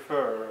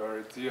prefer,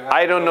 or do you have?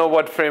 I don't know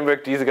what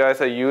framework these guys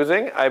are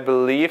using. I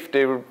believe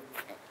they've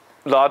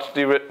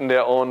largely written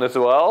their own as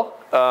well.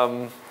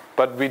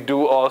 But we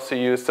do also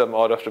use some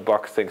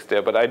out-of-the-box things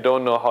there. But I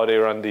don't know how they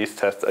run these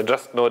tests. I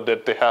just know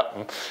that they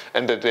happen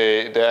and that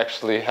they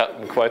actually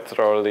happen quite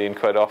thoroughly and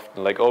quite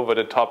often, like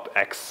over-the-top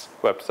X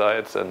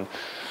websites. And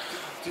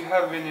do you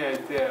have any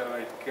idea,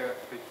 like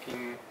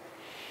in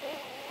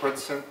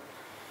percent?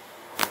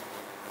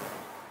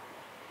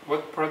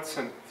 What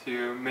percent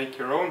you make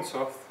your own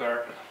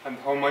software and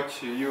how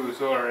much you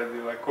use already,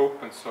 like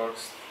open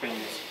source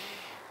things?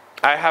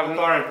 I haven't.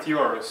 What aren't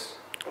yours?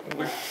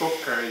 Which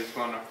Booker is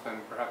one of them,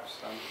 perhaps.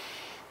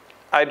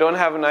 I don't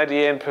have an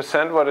idea in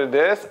percent what it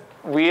is.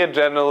 We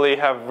generally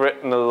have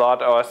written a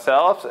lot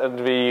ourselves, and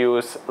we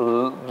use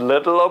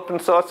little open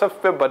source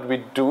software, but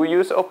we do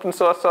use open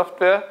source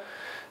software.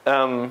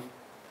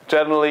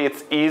 Generally,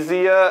 it's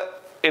easier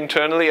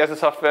internally as a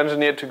software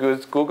engineer to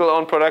use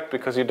Google-owned product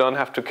because you don't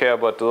have to care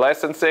about the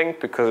licensing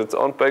because it's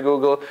owned by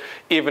Google.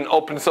 Even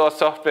open source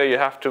software, you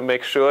have to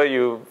make sure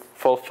you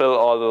fulfill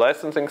all the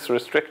licensing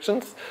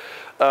restrictions.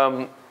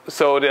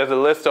 So there's a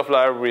list of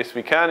libraries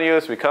we can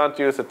use, we can't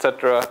use,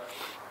 etc.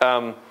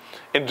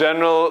 In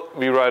general,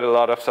 we write a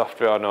lot of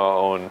software on our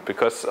own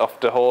because of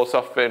the whole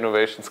software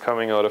innovations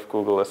coming out of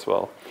Google as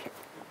well.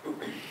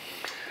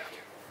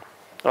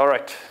 All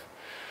right.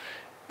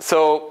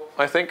 So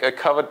I think I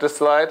covered this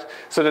slide.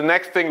 So the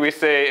next thing we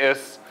say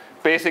is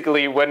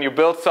basically when you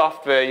build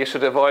software, you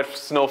should avoid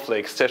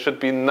snowflakes. There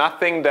should be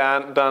nothing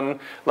done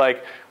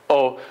like,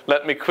 oh,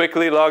 let me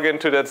quickly log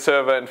into that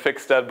server and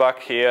fix that bug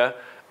here.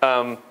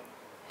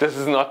 This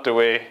is not the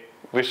way,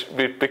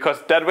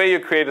 because that way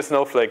you create a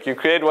snowflake. You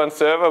create one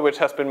server which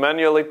has been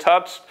manually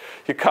touched.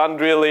 You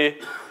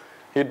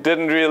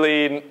didn't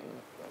really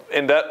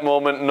in that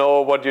moment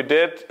know what you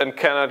did and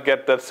cannot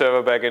get that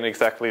server back in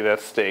exactly that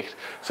state.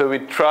 So we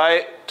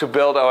try to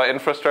build our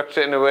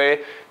infrastructure in a way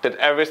that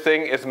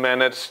everything is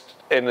managed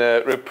in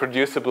a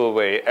reproducible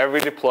way. Every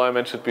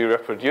deployment should be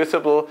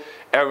reproducible.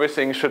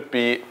 Everything should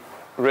be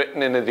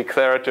written in a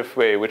declarative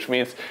way, which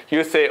means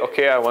you say,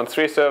 okay, I want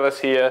 3 servers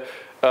here.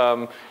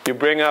 You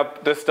bring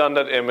up the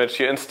standard image,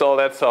 you install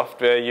that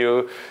software,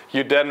 you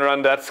then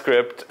run that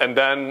script, and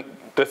then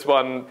this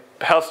one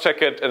health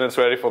check it and it's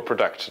ready for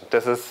production.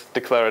 This is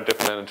declarative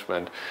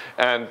management.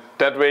 And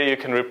that way you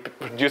can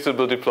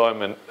reproducible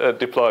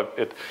deploy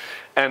it.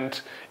 And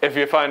if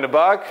you find a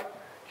bug,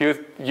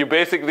 you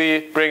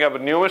basically bring up a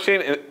new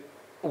machine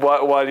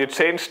while you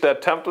change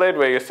that template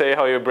where you say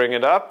how you bring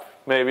it up.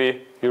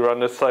 Maybe you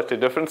run a slightly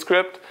different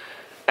script.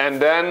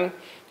 And then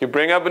you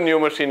bring up a new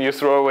machine, you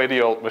throw away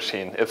the old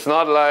machine. It's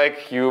not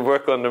like you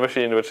work on the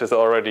machine which is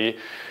already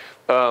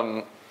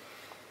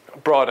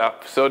brought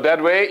up. So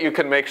that way you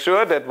can make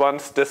sure that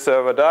once this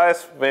server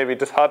dies, maybe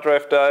this hard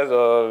drive dies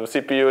or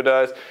CPU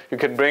dies, you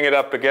can bring it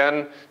up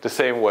again the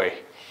same way.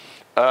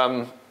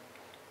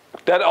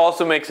 That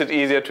also makes it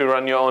easier to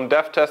run your own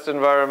dev test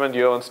environment,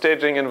 your own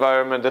staging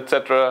environment,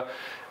 etc.,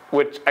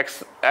 which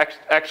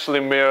actually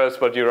mirrors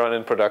what you run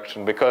in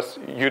production because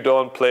you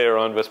don't play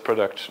around with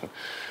production.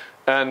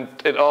 And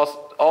it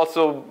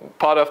also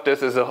part of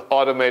this is an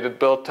automated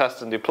build,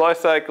 test, and deploy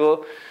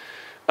cycle.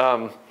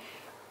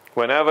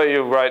 Whenever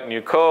you write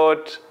new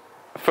code,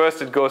 first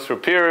it goes through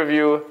peer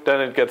review, then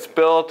it gets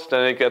built,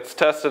 then it gets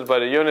tested by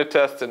the unit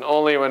test, and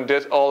only when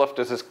all of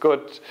this is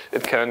good,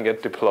 it can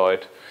get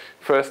deployed.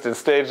 First in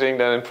staging,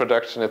 then in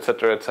production,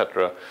 etc.,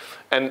 etc.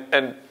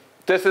 And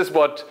this is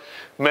what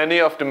many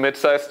of the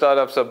mid-sized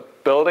startups are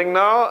building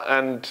now,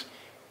 and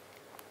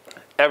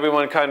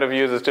everyone kind of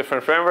uses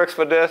different frameworks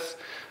for this.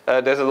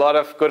 There's a lot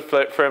of good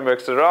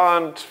frameworks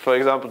around, for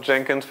example,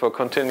 Jenkins for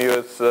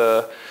continuous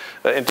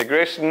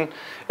integration,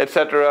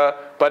 etc.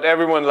 But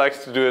everyone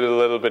likes to do it a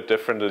little bit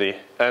differently.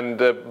 And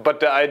but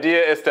the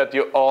idea is that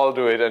you all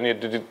do it and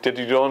that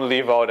you don't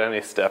leave out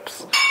any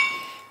steps.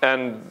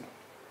 And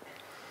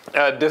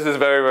this is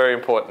very, very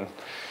important.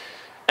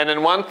 And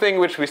then one thing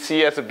which we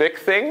see as a big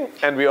thing,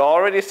 and we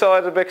already saw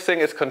as a big thing,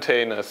 is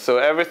containers. So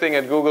everything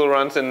at Google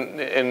runs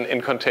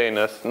in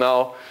containers.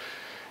 Now,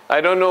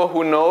 I don't know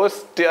who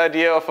knows the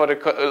idea of what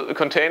a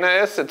container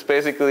is. It's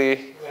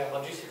basically... Yeah,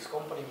 logistics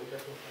company with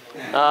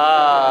that.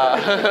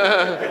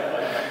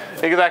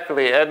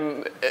 Exactly.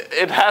 And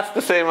it has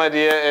the same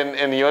idea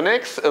in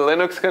Unix. A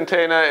Linux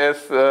container is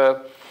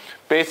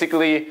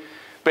basically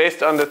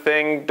based on the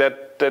thing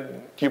that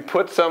you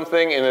put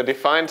something in a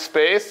defined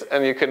space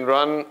and you can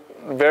run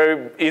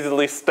very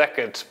easily stack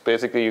it.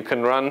 Basically, you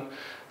can run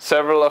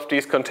several of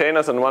these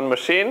containers on one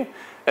machine,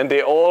 and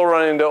they all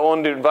run in their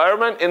own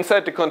environment.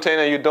 Inside the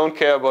container, you don't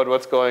care about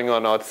what's going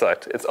on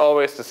outside. It's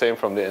always the same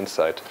from the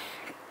inside.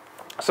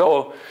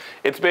 So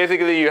it's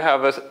basically you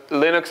have a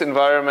Linux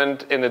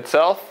environment in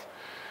itself,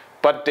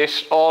 but they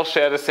all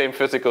share the same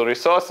physical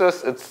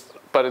resources.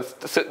 But it's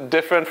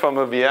different from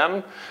a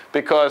VM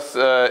because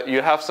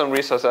you have some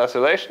resource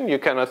isolation. You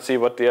cannot see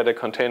what the other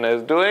container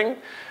is doing.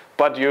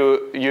 But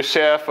you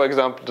share, for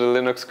example, the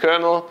Linux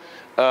kernel,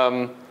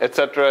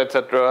 etc.,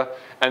 etc.,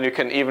 and you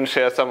can even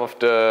share some of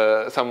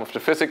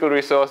the physical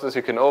resources.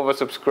 You can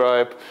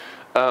oversubscribe,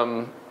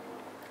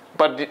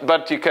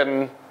 but you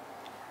can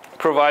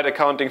provide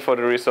accounting for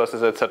the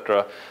resources,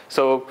 etc.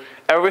 So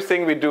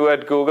everything we do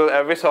at Google,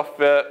 every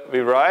software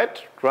we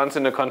write runs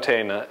in a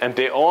container, and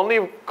they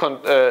only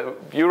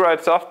you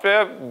write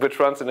software which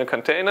runs in a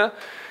container,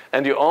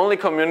 and you only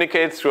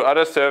communicate through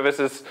other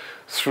services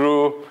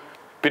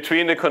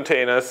between the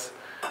containers,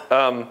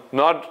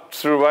 not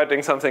through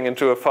writing something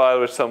into a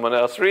file which someone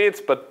else reads,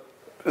 but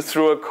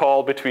through a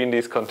call between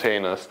these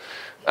containers.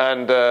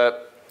 And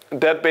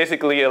that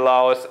basically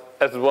allows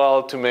as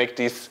well to make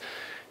these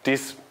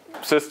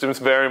systems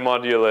very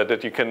modular,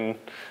 that you can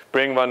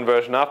bring one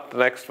version up, the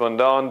next one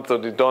down, so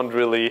they don't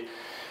really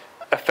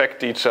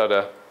affect each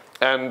other.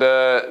 And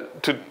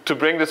to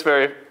bring this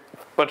very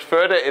much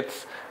further,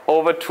 it's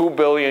over 2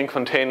 billion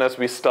containers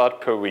we start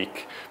per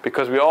week,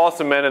 because we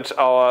also manage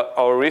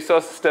our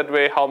resources that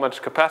way, how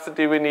much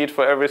capacity we need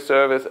for every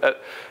service,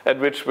 at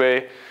which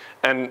way.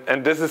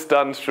 And this is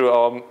done through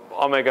our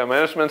Omega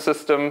management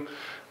system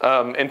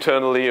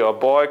internally, or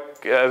Borg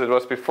as it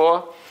was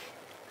before.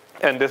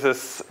 And this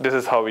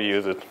is how we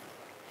use it.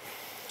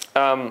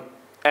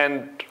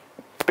 And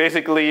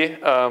basically,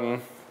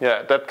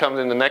 yeah, that comes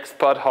in the next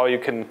part, how you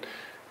can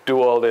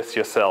do all this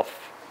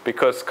yourself.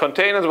 Because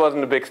containers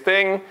wasn't a big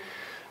thing.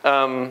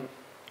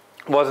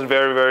 Wasn't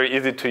very, very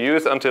easy to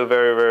use until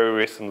very, very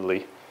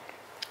recently.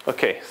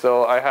 Okay,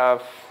 so I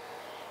have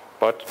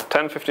about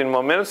 10-15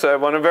 more minutes, so I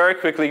want to very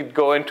quickly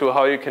go into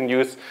how you can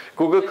use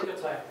Google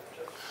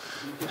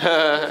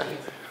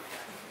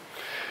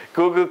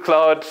Google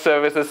Cloud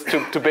services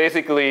to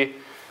basically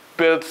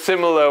build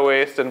similar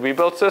ways than we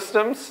build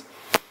systems.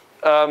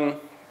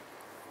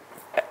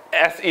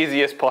 As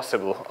easy as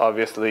possible,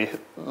 obviously.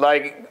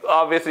 Like,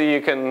 obviously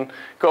you can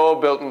go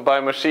build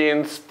by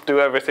machines, do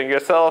everything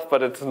yourself,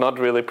 but it's not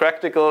really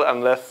practical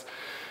unless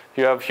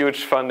you have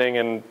huge funding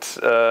and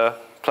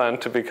plan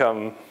to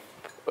become,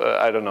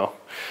 I don't know,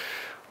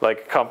 like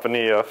a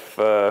company of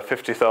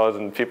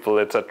 50,000 people,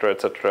 etc.,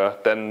 etc.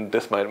 Then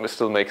this might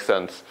still make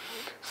sense.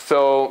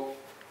 So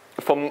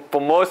for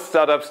most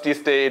startups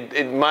these days,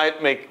 it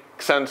might make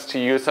sense to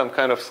use some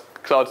kind of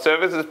cloud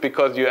services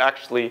because you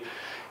actually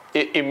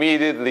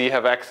immediately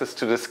have access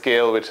to the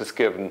scale which is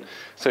given.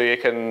 So you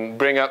can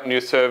bring up new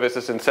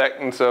services in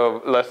seconds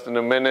or less than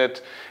a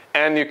minute,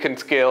 and you can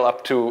scale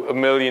up to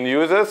 1 million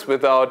users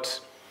without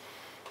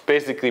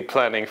basically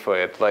planning for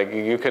it. Like,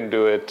 you can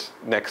do it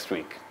next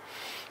week.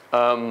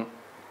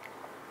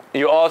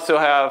 You also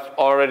have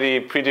already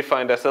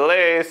predefined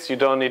SLAs. You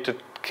don't need to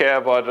care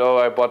about, oh,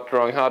 I bought the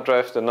wrong hard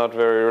drives, they're not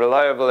very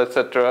reliable,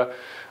 etc.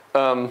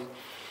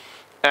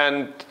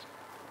 And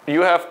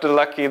you have the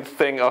lucky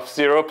thing of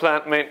zero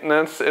plant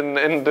maintenance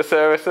in the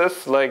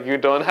services. Like, you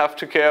don't have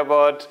to care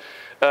about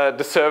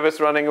the service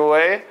running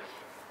away.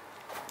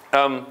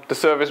 The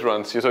service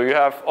runs. So you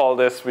have all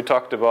this we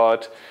talked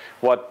about,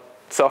 what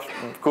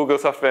Google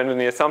software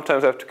engineers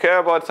sometimes have to care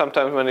about.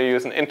 Sometimes when they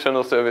use an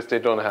internal service, they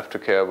don't have to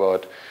care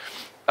about.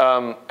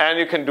 And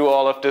you can do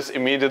all of this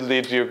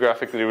immediately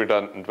geographically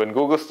redundant. When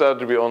Google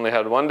started, we only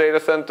had one data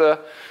center.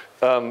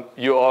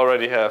 You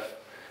already have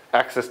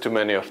access to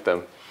many of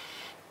them.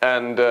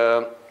 And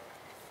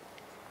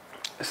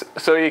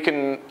so you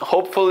can,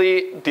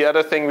 hopefully, the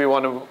other thing we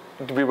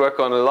work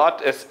on a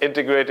lot is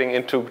integrating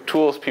into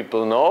tools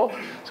people know.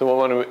 So we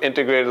want to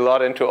integrate a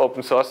lot into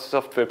open source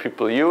software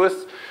people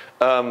use,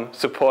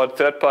 support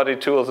third-party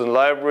tools and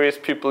libraries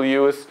people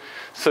use.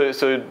 So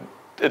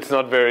it's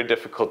not very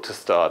difficult to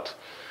start.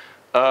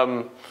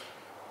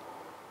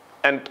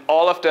 And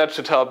all of that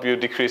should help you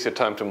decrease your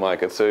time to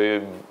market.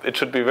 So it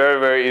should be very,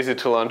 very easy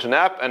to launch an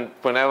app. And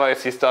whenever I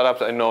see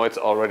startups, I know it's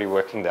already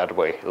working that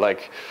way.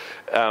 Like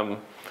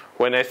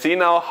when I see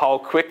now how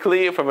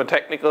quickly, from a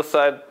technical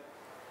side,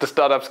 the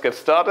startups get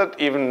started,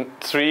 even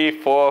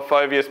 3, 4,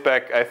 5 years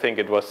back, I think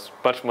it was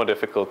much more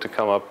difficult to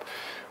come up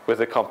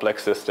with a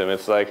complex system.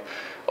 It's like,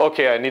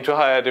 okay, I need to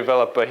hire a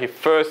developer. He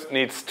first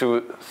needs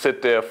to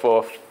sit there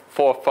for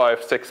 4,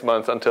 5, 6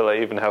 months until I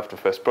even have the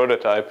first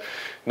prototype.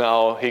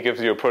 Now he gives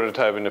you a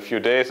prototype in a few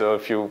days or a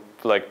few,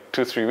 like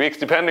 2, 3 weeks,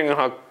 depending on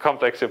how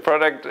complex your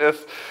product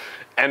is.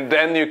 And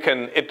then you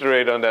can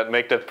iterate on that,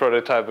 make that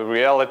prototype a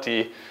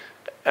reality,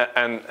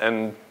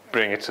 and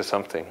bring it to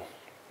something.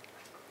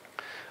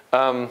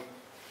 And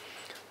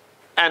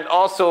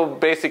also,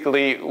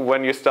 basically,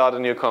 when you start a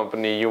new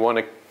company, you want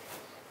to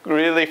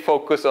really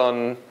focus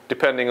on,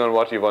 depending on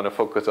what you want to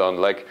focus on.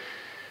 Like,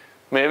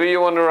 maybe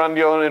you want to run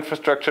your own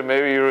infrastructure,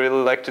 maybe you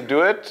really like to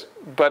do it,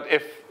 but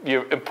if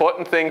the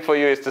important thing for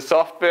you is the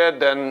software,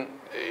 then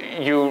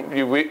you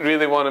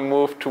really want to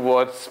move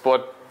towards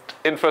what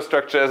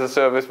infrastructure as a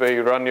service, where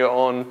you run your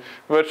own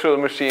virtual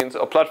machines,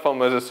 or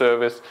platform as a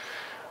service,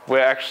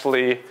 where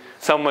actually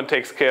someone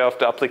takes care of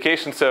the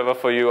application server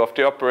for you, of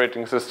the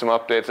operating system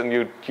updates, and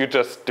you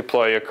just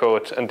deploy your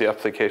code and the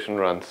application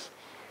runs.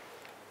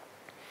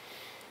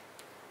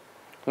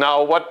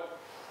 Now, what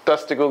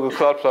does the Google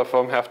Cloud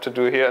Platform have to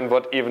do here, and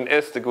what even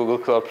is the Google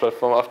Cloud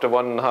Platform? After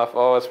 1.5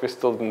 hours, we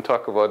still didn't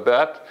talk about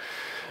that.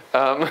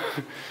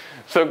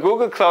 So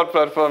Google Cloud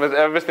Platform is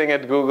everything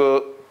at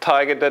Google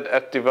targeted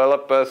at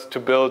developers to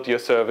build your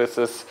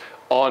services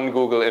on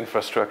Google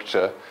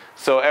infrastructure.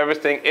 So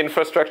everything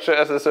infrastructure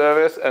as a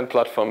service and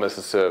platform as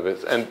a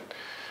service. And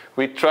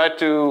we try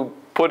to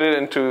put it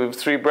into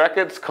 3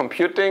 brackets: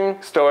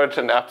 computing, storage,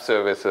 and app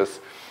services.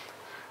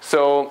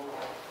 So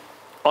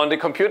on the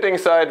computing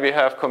side, we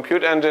have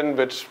Compute Engine,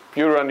 which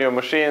you run your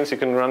machines, you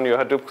can run your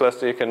Hadoop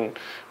cluster, you can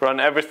run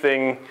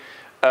everything,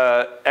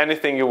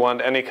 anything you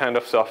want, any kind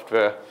of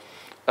software.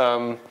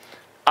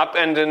 App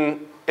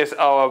Engine is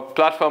our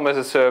platform as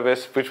a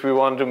service, which we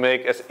want to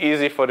make as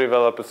easy for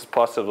developers as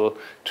possible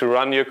to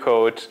run your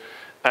code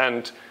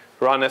and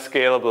run a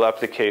scalable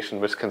application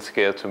which can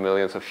scale to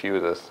millions of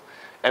users.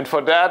 And for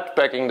that,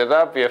 backing that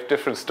up, we have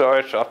different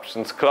storage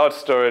options. Cloud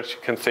storage, you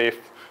can save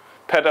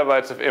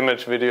petabytes of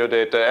image, video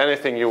data,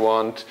 anything you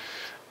want.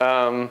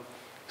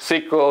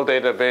 SQL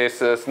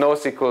databases,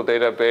 NoSQL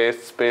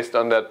database based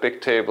on that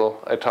big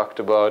table I talked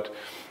about.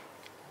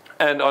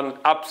 And on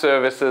app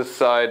services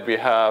side, we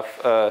have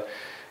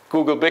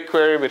Google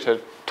BigQuery, which I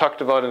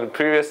talked about in the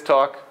previous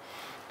talk.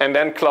 And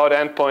then Cloud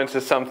Endpoints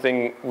is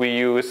something we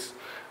use,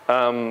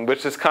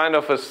 which is kind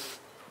of a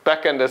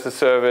backend as a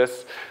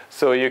service.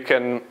 So you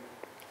can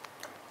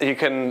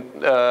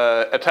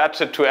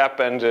attach it to App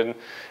Engine,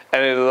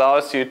 and it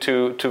allows you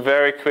to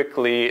very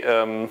quickly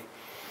open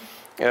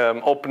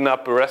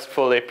up a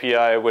RESTful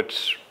API,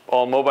 which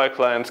all mobile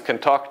clients can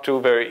talk to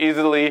very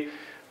easily.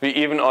 We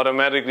even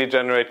automatically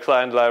generate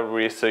client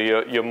libraries, so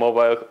your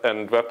mobile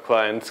and web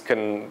clients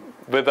can,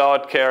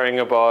 without caring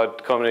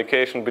about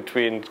communication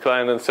between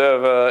client and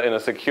server in a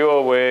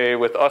secure way,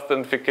 with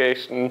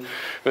authentication,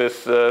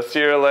 with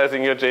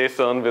serializing your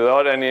JSON,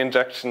 without any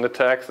injection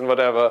attacks and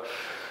whatever.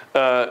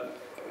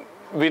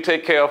 We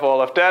take care of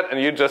all of that,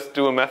 and you just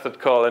do a method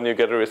call and you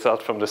get a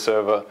result from the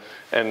server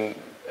and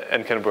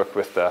can work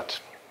with that.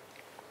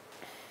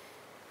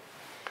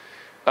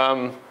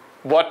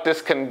 What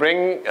this can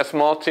bring a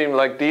small team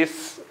like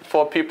these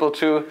 4 people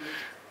to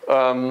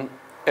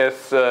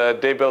is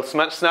they build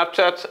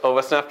Snapchat.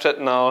 Over Snapchat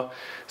now,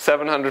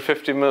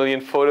 750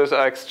 million photos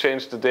are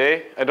exchanged a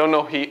day. I don't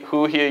know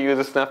who here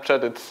uses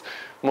Snapchat. It's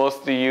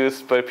mostly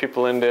used by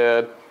people in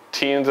their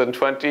teens and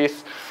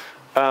 20s.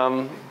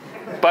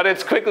 But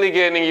it's quickly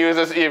gaining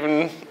users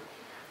even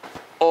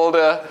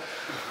older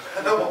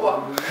than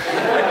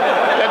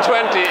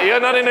 20. You're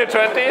not in your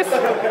 20s?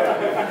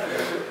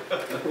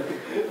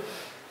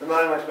 I'm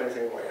not in my 20s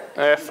anymore.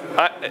 Yes.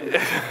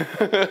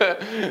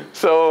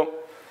 So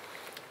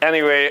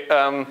anyway,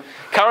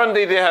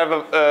 currently they have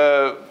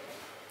a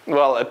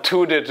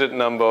 2-digit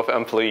number of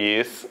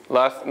employees.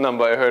 Last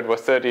number I heard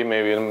was 30,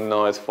 maybe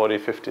now it's 40,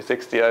 50,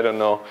 60, I don't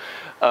know.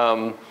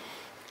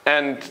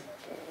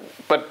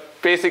 But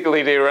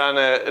basically they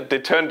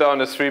turned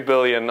down a $3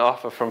 billion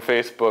offer from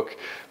Facebook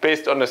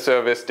based on the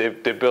service they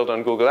built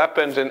on Google App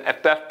Engine.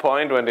 At that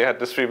point, when they had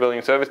the $3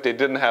 billion service, they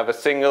didn't have a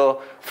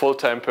single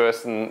full-time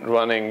person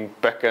running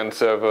backend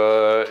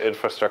server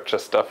infrastructure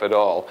stuff at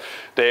all.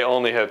 They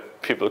only had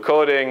people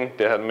coding,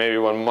 they had maybe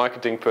 1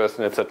 marketing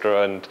person,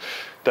 etc., and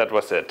that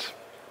was it.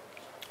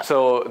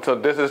 So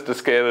this is the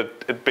scale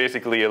it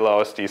basically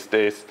allows these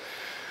days.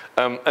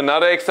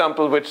 Another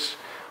example which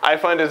I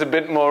find is a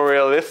bit more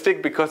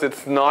realistic, because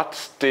it's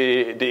not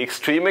the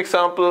extreme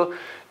example,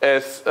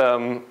 is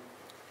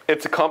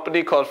it's a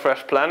company called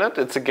Fresh Planet.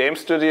 It's a game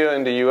studio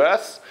in the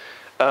US.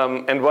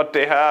 And what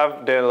they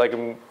have, they're like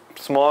a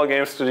small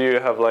game studio,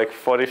 have like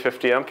 40,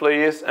 50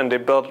 employees, and they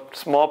build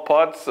small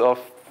pods of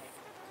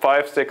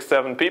 5, 6,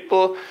 7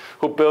 people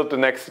who build the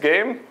next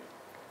game.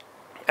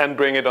 and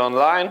bring it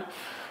online.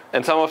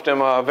 And some of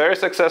them are very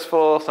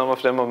successful, some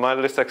of them are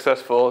mildly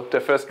successful. The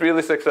first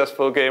really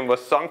successful game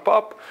was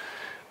Songpop.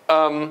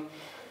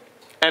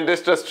 And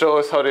this just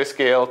shows how they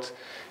scaled.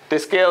 They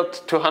scaled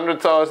to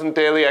 100,000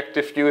 daily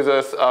active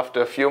users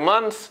after a few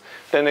months.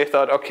 Then they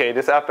thought, okay,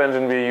 this app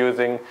engine we're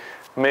using,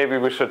 maybe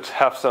we should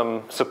have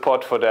some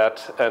support for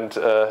that. And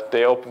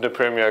they opened a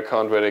Premier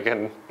account where they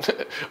can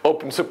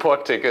open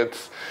support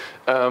tickets.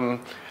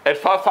 At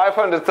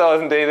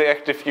 500,000 daily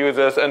active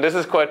users, and this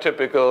is quite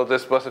typical,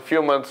 this was a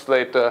few months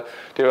later,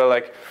 they were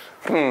like,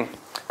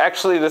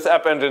 actually this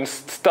app engine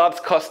starts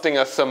costing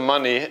us some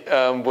money,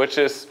 which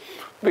is,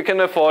 we can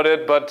afford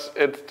it, but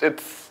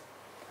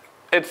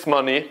it's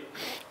money.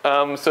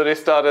 So they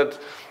started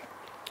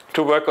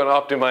to work on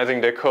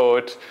optimizing their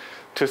code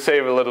to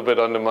save a little bit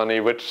on the money,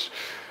 which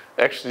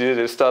actually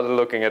they started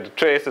looking at the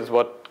traces,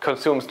 what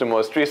consumes the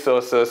most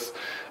resources,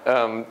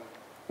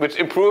 which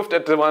improved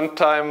at the one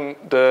time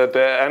the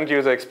end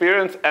user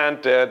experience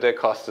and their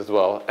cost as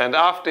well. And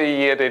after a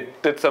year, they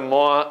did some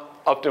more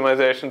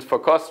optimizations for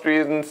cost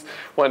reasons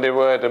when they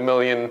were at 1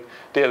 million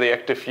daily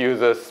active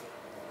users.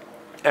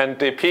 And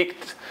they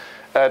peaked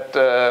at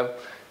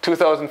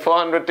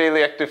 2,400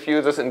 daily active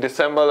users in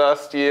December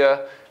last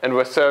year and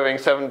were serving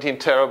 17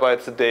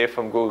 terabytes a day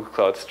from Google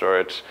Cloud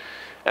Storage.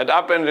 And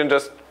App Engine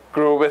just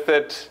grew with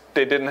it.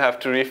 They didn't have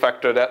to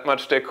refactor that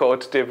much their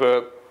code.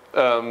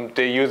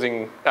 They're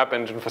using App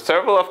Engine for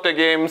several of their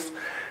games,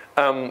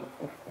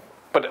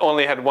 but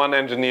only had one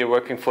engineer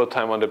working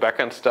full-time on the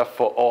backend stuff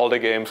for all the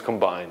games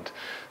combined.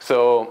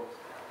 So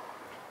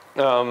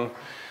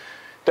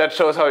that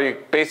shows how you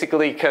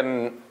basically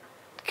can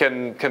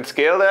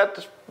scale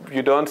that.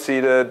 You don't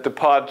see the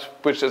part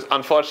which is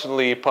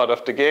unfortunately part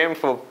of the game,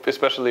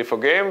 especially for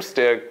games.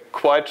 They're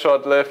quite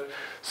short-lived,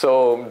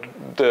 so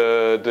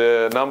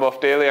the number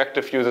of daily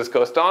active users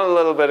goes down a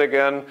little bit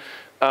again.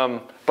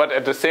 But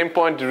at the same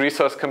point, the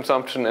resource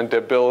consumption and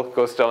their bill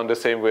goes down the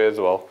same way as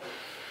well.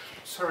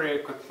 Sorry,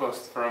 I got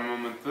lost for a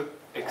moment. What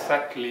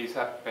exactly is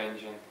App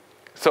Engine?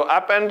 So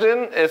App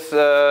Engine is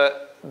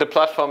the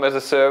platform as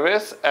a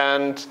service,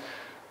 and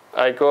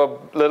I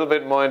go a little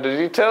bit more into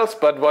details,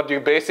 but what you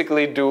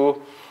basically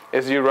do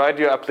is you write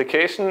your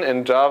application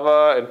in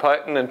Java, in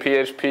Python, in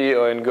PHP,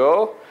 or in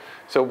Go.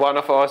 So one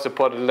of our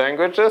supported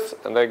languages,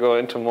 and I go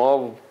into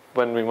more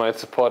when we might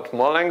support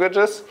more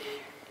languages.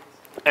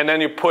 And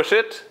then you push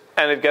it,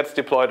 and it gets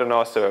deployed on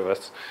our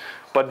servers.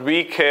 But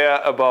we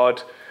care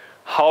about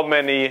how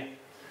many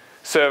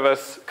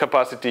servers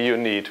capacity you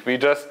need. We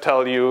just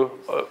tell you,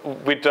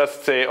 we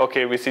just say,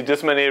 okay, we see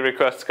this many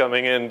requests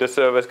coming in, this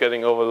server is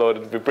getting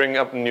overloaded, we bring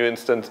up a new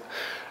instance.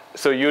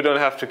 So you don't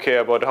have to care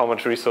about how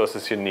much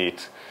resources you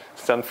need.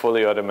 It's done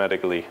fully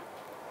automatically.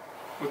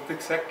 What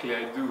exactly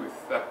I do with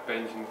App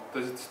Engine?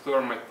 Does it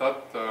store my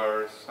data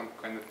or some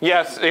kind of...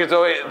 Yes,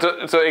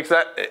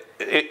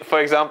 for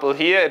example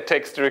here, it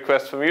takes the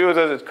requests from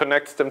users, it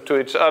connects them to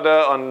each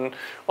other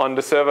on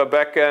the server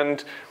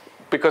backend.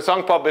 Because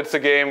Songpop, it's a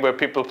game where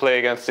people play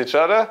against each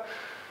other.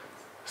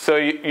 So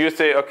you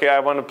say, okay, I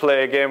want to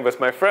play a game with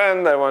my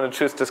friend, I want to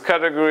choose this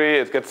category,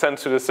 it gets sent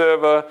to the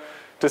server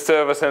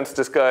sends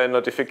this guy a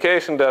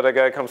notification, the other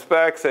guy comes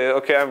back, say,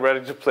 okay, I'm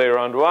ready to play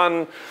round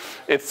 1.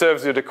 It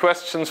serves you the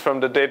questions from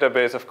the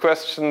database of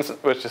questions,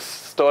 which is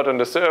stored on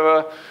the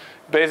server.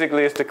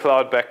 Basically, it's the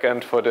cloud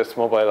backend for this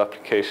mobile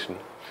application.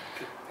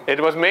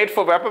 It was made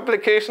for web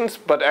applications,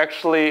 but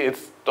actually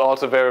it's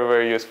also very,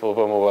 very useful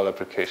for mobile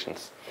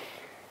applications.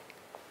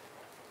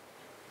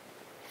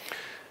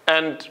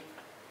 And,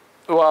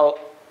 well,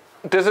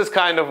 this is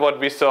kind of what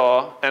we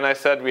saw, and I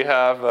said we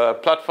have a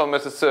platform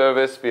as a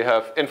service, we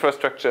have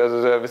infrastructure as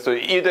a service, so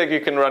either you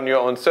can run your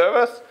own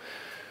servers,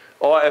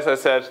 or as I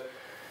said,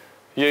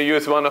 you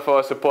use one of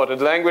our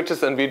supported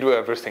languages and we do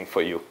everything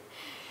for you.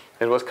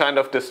 It was kind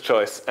of this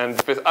choice,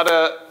 and with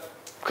other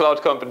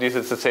cloud companies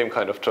it's the same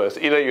kind of choice.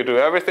 Either you do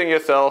everything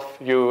yourself,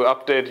 you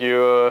update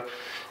your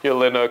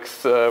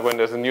Linux when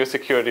there's a new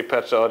security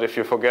patch out, if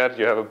you forget,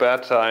 you have a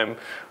bad time,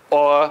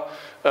 or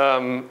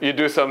you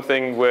do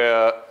something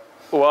where,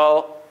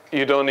 well,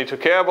 you don't need to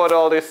care about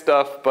all this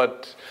stuff,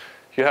 but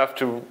you have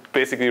to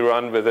basically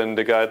run within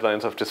the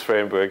guidelines of this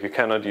framework. You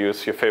cannot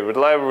use your favorite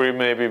library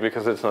maybe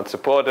because it's not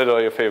supported,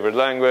 or your favorite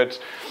language.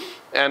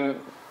 And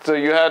so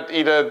you had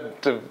either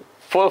the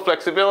full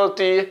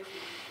flexibility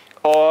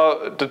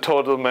or the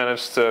total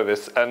managed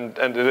service. And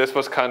this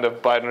was kind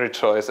of binary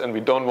choice, and we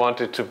don't want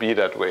it to be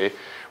that way.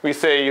 We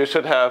say you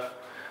should have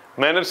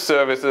managed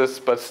services,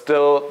 but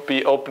still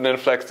be open and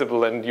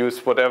flexible and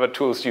use whatever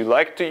tools you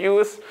like to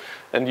use,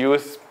 and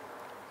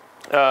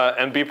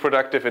be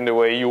productive in the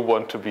way you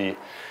want to be.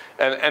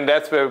 And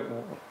that's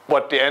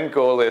what the end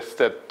goal is,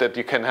 that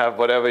you can have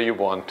whatever you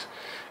want.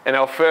 And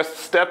our first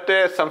step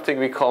there is something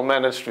we call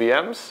managed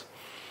VMs.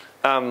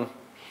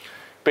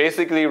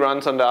 Basically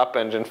runs on the App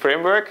Engine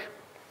framework.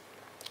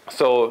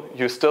 So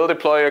you still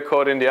deploy your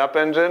code in the App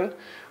Engine.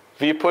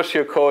 We push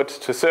your code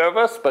to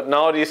servers, but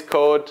now these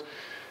code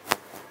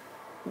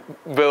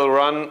will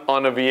run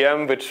on a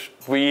VM which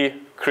we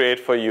create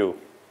for you,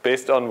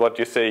 based on what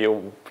you say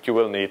you you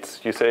will need.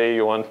 You say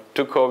you want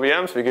 2 core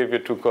VMs, we give you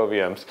 2 core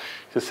VMs.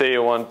 You say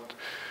you want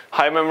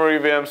high memory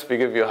VMs, we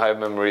give you high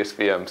memory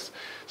VMs.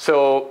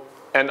 So,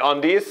 and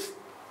on these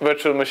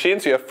virtual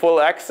machines, you have full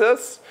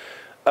access.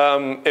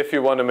 If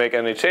you want to make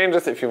any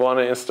changes, if you want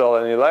to install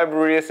any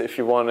libraries, if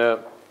you want to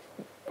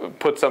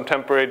put some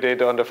temporary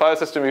data on the file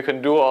system, you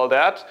can do all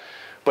that.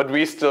 But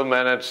we still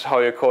manage how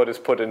your code is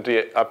put into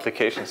the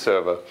application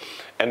server.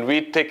 And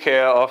we take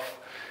care of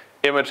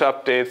image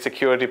updates,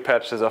 security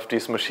patches of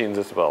these machines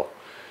as well.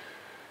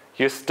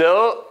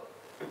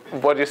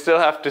 What you still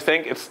have to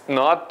think, it's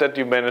not that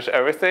you manage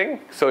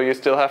everything. So you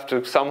still have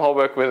to somehow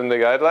work within the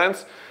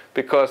guidelines.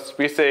 Because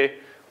we say,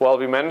 well,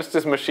 we manage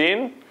this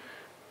machine.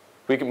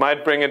 We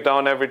might bring it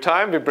down every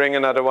time. We bring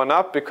another one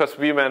up because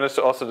we manage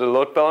also the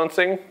load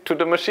balancing to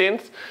the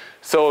machines.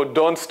 So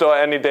don't store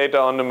any data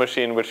on the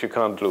machine which you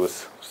can't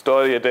lose.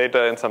 Store your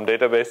data in some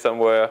database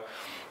somewhere,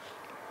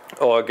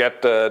 or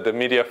get the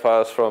media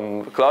files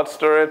from cloud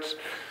storage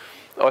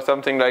or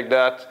something like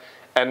that.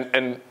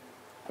 And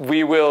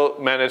we will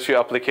manage your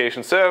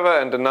application server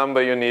and the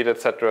number you need,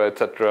 etc.,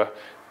 etc.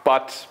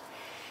 But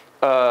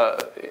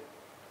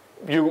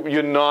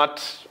you're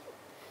not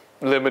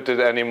limited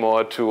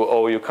anymore to,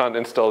 oh, you can't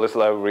install this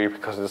library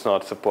because it's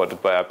not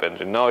supported by App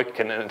Engine. Now you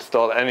can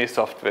install any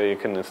software you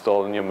can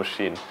install on your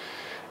machine.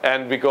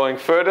 And we're going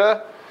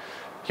further.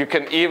 You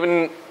can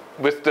even,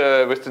 with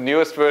the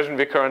newest version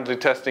we're currently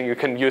testing, you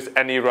can use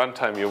any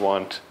runtime you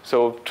want.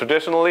 So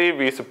traditionally,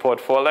 we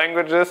support 4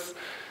 languages.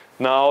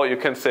 Now you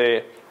can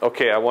say,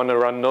 okay, I want to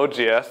run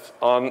Node.js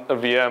on a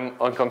VM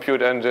on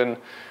Compute Engine.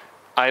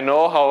 I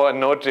know how a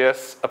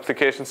Node.js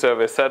application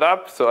server is set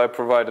up, so I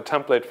provide a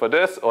template for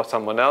this, or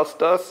someone else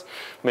does.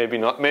 Maybe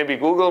not, maybe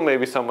Google,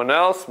 maybe someone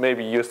else,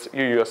 maybe you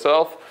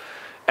yourself.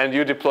 And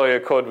you deploy your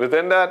code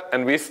within that,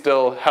 and we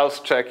still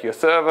health check your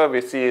server.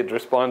 We see it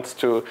responds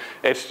to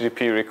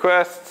HTTP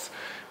requests.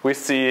 We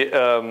see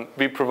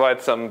we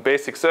provide some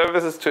basic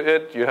services to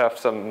it. You have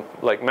some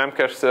like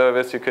Memcache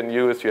service you can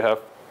use. You have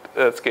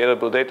a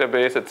scalable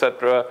database,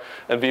 etc.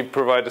 And we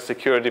provide the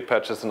security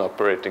patches and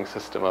operating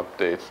system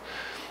updates.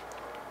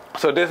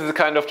 So this is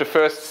kind of the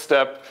first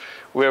step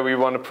where we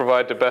want to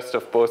provide the best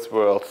of both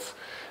worlds.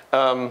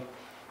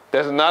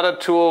 There's another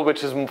tool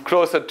which is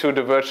closer to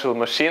the virtual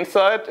machine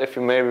side, if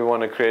you maybe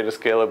want to create a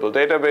scalable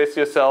database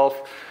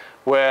yourself,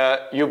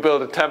 where you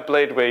build a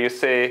template where you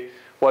say,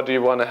 what do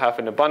you want to have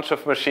in a bunch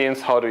of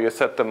machines, how do you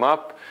set them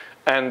up,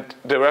 and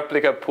the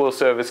replica pool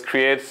service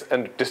creates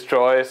and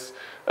destroys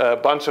a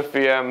bunch of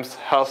VMs,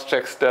 health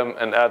checks them,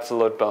 and adds a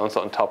load balancer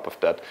on top of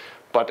that.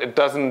 But it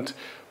doesn't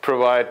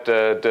provide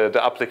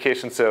the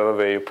application server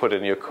where you put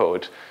in your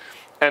code.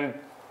 And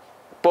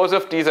both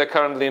of these are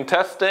currently in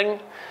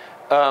testing.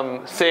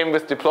 Same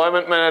with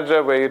Deployment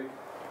Manager, where you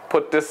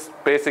put this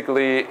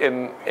basically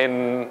in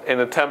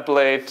a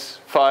template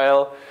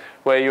file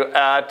where you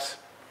add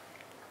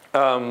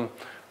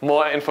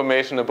more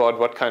information about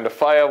what kind of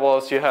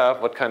firewalls you have,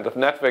 what kind of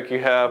network you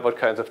have, what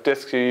kinds of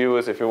disks you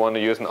use, if you want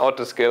to use an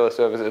autoscaler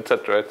service,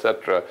 etc.,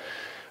 etc.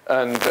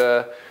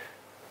 And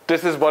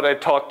this is what I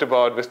talked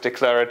about with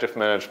declarative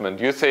management.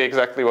 You say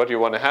exactly what you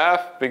want to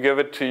have, we give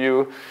it to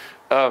you,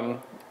 and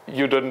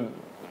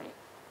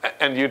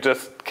you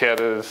just care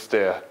that it's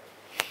there.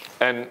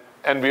 And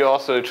we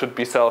also, it should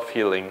be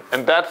self-healing.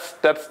 And that's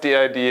the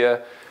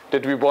idea,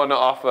 that we want to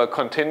offer a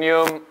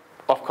continuum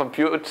of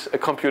compute, a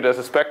compute as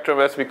a spectrum,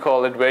 as we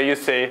call it, where you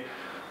say,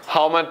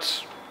 how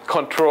much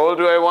control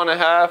do I want to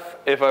have?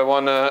 If I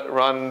want to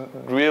run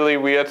really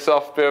weird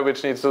software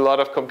which needs a lot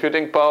of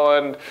computing power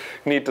and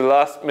need the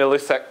last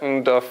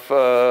millisecond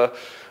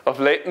of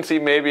latency,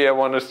 maybe I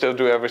want to still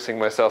do everything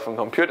myself in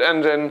Compute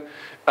Engine.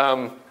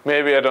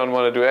 Maybe I don't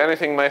want to do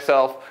anything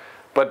myself,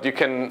 but you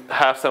can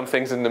have some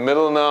things in the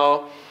middle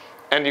now,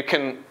 and you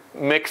can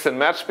mix and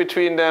match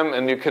between them,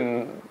 and you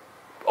can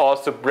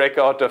also break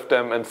out of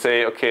them and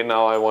say, okay,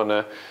 now I want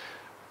to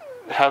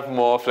have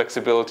more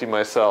flexibility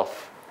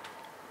myself.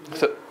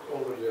 Is it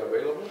already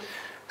available?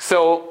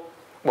 So,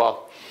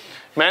 well,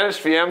 managed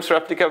VMs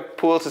replica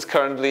pools is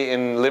currently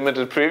in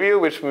limited preview,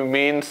 which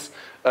means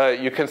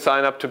you can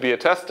sign up to be a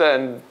tester,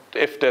 and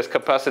if there's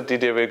capacity,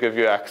 they will give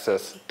you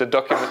access. The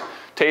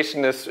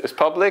documentation is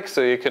public,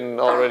 so you can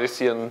already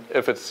see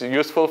if it's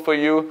useful for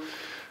you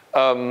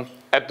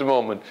at the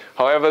moment.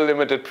 However,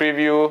 limited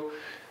preview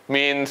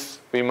means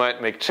we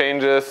might make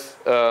changes,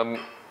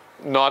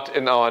 not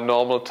in our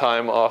normal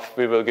time of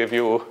we will give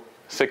you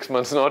 6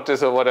 months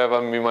notice or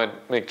whatever. We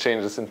might make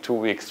changes in 2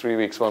 weeks, 3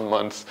 weeks, 1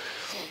 month.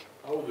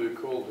 How do you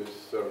call this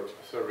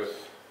service?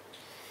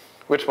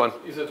 Which one?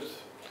 Is it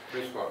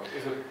this one?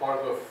 Is it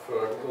part of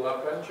Google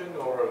App Engine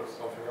or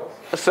something else?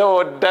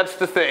 So that's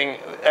the thing.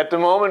 At the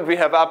moment, we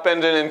have App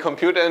Engine and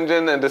Compute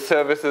Engine, and the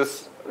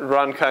services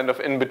run kind of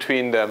in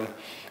between them.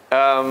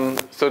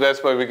 So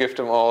that's why we give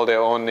them all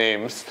their own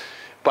names.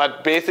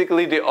 But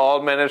basically, they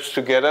all manage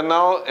together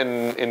now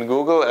in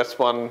Google as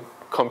one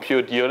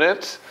compute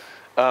unit,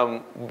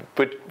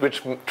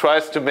 which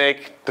tries to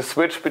make the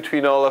switch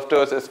between all of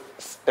those as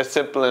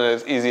simple and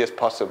as easy as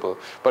possible.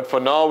 But for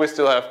now, we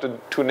still have the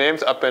two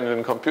names, App Engine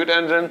and Compute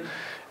Engine.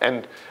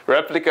 And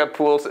replica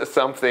pools is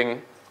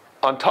something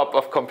on top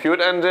of Compute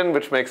Engine,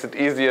 which makes it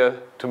easier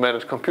to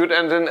manage Compute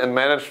Engine, and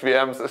managed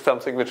VMs is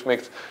something which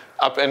makes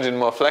App Engine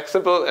more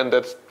flexible, and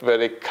that's where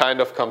they kind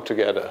of come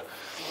together.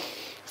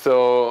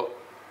 So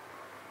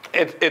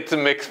it's a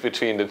mix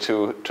between the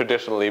two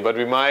traditionally, but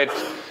we might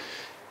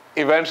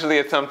eventually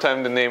at some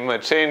time the name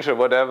might change or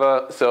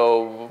whatever.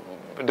 So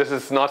this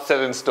is not set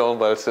in stone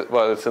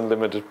while it's in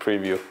limited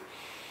preview.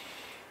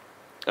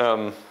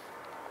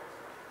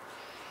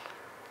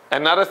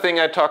 Another thing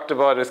I talked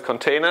about is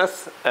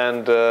containers,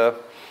 and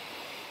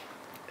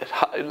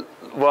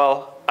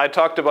well, I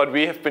talked about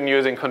we have been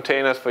using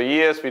containers for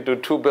years. We do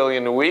 2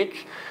 billion a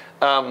week.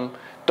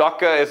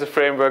 Docker is a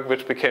framework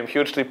which became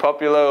hugely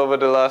popular over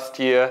the last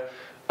year.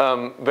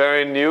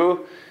 Very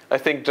new. I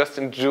think just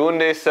in June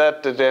they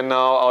said that they're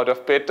now out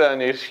of beta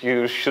and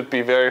you should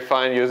be very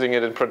fine using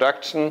it in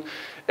production.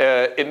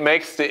 It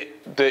makes the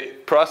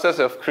process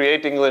of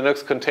creating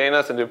Linux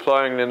containers and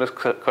deploying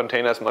Linux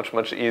containers much,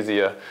 much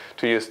easier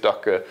to use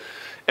Docker.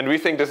 And we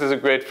think this is a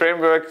great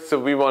framework, so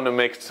we want to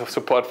make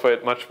support for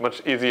it much,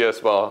 much easier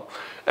as well.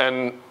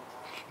 And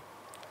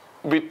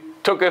we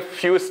took a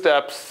few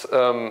steps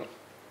to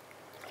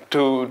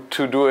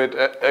do it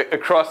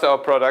across our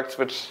products,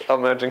 which are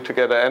merging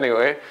together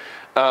anyway.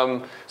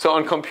 So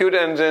on Compute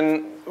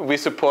Engine, we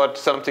support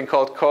something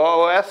called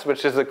CoreOS,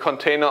 which is a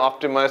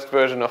container-optimized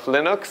version of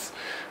Linux.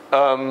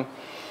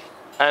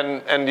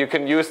 And you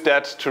can use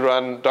that to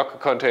run Docker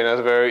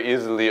containers very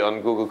easily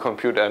on Google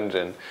Compute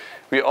Engine.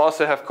 We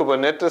also have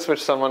Kubernetes,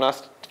 which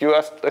you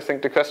asked, I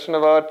think, the question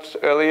about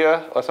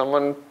earlier, or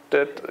someone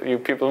did. You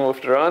people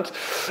moved around.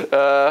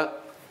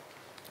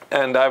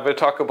 And I will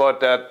talk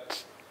about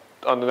that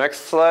on the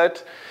next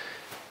slide.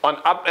 On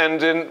App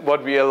Engine,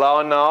 what we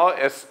allow now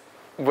is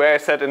where I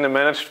said in the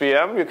managed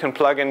VM, you can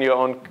plug in your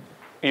own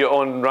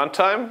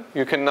runtime.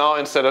 You can now,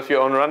 instead of your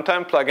own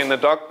runtime, plug in a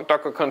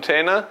Docker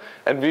container,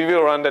 and we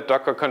will run that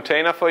Docker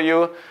container for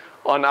you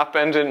on App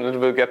Engine, and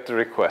we'll get the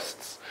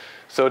requests.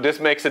 So this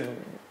makes it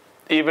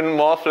even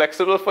more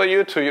flexible for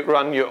you to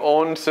run your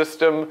own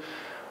system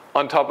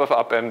on top of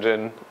App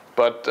Engine,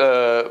 but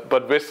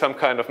with some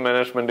kind of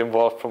management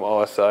involved from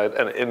our side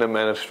and in a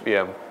managed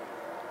VM.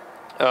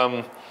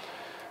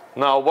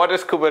 Now, what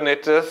is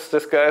Kubernetes?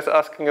 This guy is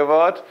asking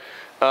about.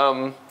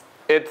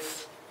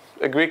 It's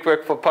a Greek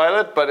word for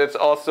pilot, but it's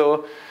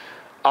also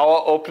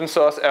our open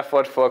source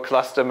effort for a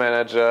cluster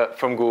manager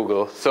from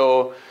Google.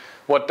 So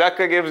what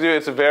Docker gives you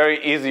is a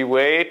very easy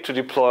way to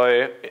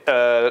deploy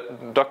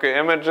Docker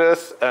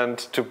images and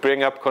to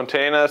bring up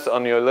containers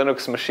on your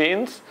Linux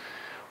machines.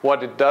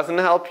 What it doesn't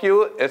help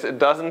you is it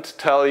doesn't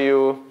tell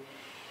you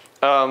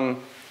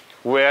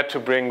where to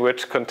bring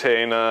which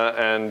container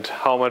and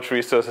how much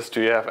resources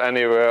do you have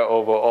anywhere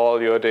over all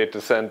your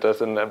data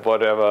centers and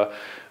whatever.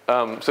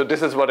 So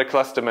this is what a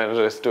cluster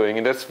manager is doing,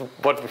 and that's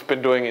what we've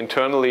been doing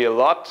internally a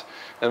lot.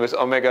 And with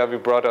Omega, we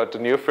brought out the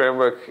new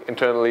framework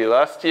internally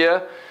last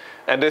year.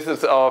 And this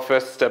is our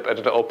first step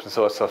at the open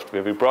source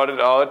software. We brought it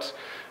out,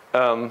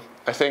 I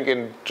think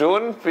in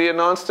June we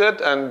announced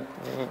it, and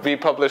we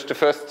published the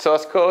first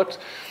source code.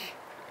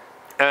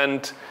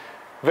 And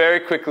very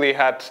quickly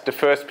had the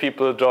first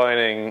people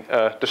joining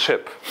the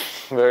ship,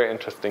 very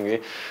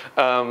interestingly.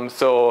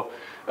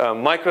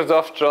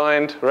 Microsoft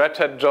joined, Red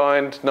Hat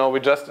joined, now we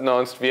just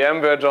announced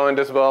VMware joined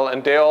as well,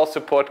 and they all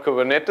support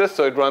Kubernetes,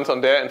 so it runs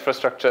on their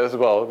infrastructure as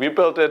well. We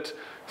built it,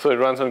 so it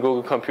runs on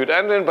Google Compute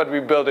Engine, but we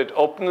built it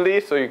openly,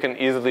 so you can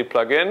easily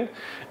plug in,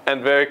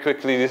 and very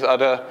quickly these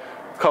other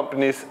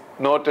companies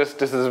noticed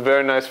this is a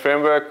very nice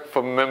framework,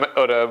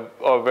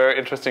 or very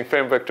interesting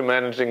framework to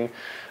managing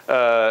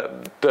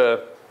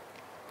the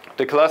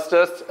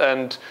clusters,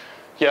 and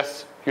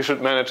yes, you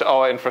should manage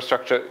our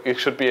infrastructure, you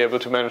should be able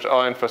to manage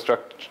our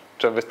infrastructure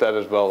with that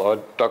as well, or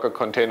Docker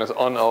containers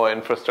on our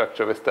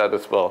infrastructure with that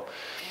as well.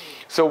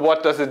 So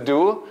what does it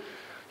do?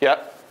 Yeah?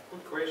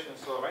 Good question.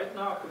 So right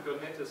now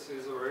Kubernetes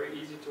is very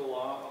easy to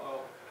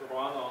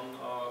run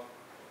on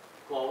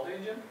Cloud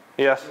Engine.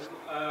 Yes.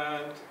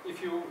 And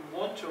if you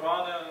want to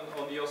run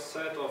on your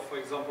set of, for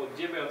example,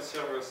 Debian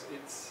servers,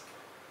 it's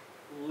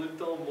a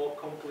little more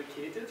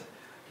complicated.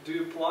 Do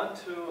you plan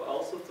to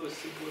also to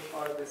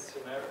simplify this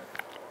scenario?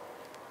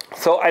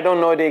 So I don't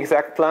know the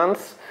exact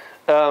plans.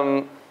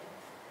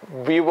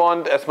 We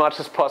want as much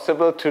as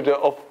possible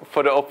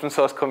for the open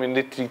source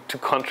community to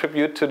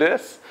contribute to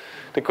this.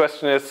 The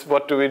question is,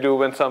 what do we do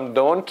when some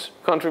don't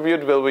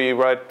contribute? Will we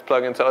write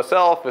plugins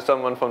ourselves? Will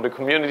someone from the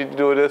community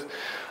do this?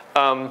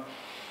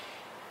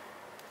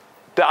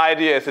 The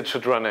idea is it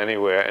should run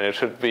anywhere, and it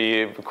should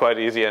be quite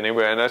easy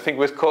anywhere. And I think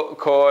with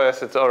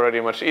CoreOS, it's already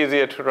much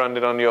easier to run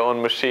it on your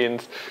own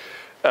machines.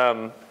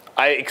 I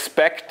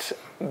expect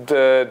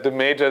the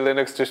major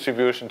Linux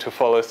distribution to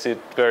follow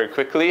suit very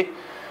quickly,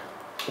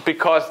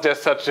 because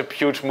there's such a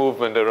huge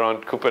movement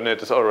around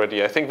Kubernetes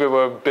already. I think we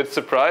were a bit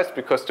surprised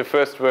because the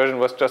first version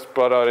was just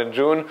brought out in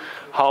June,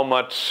 how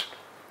much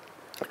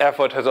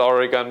effort has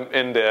already gone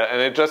in there.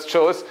 And it just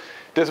shows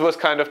this was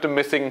kind of the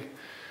missing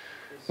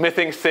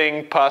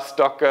thing past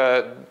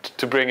Docker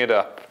to bring it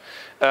up.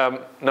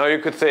 Now you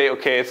could say,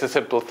 okay, it's a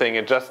simple thing.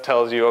 It just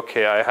tells you,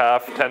 okay, I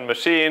have 10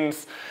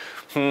 machines.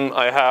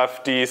 I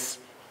have these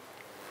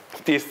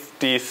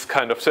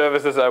kind of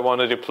services I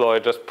want to deploy.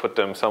 Just put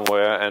them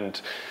somewhere, and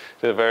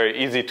they're very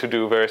easy to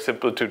do, very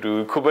simple to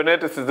do.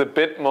 Kubernetes is a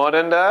bit more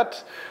than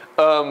that.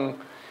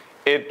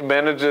 It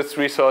manages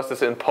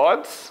resources in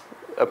pods.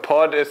 A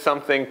pod is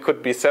something,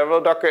 could be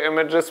several Docker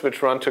images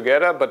which run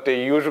together, but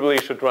they usually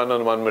should run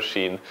on one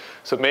machine.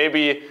 So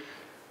maybe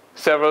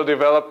several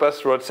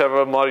developers wrote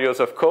several modules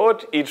of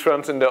code. Each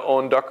runs in their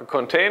own Docker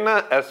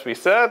container. As we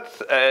said,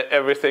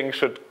 everything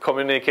should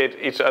communicate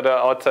each other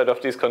outside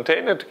of this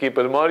container to keep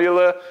it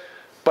modular.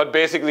 But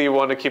basically, you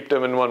want to keep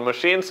them in one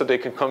machine so they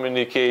can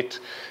communicate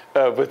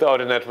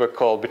without a network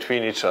call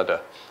between each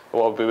other,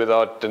 or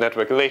without the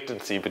network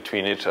latency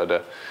between each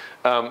other.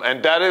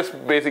 And that is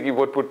basically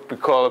what we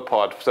call a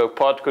pod. So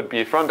pod could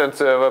be a front-end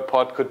server,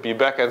 pod could be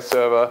back-end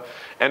server,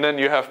 and then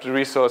you have the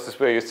resources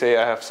where you say,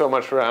 I have so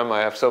much RAM,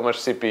 I have so much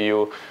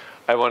CPU,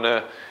 I want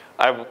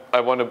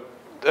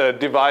to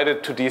divide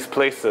it to these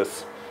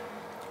places.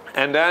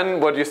 And then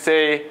what you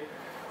say,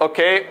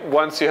 okay,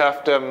 once you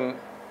have them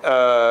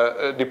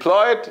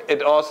deployed,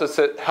 it also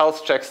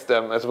health checks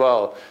them as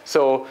well.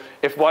 So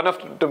if one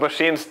of the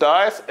machines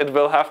dies, it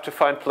will have to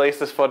find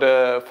places for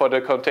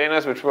the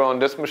containers which were on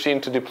this machine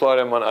to deploy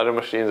them on other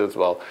machines as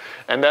well.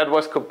 And that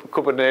was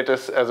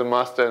Kubernetes as a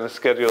master and a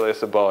scheduler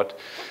is about.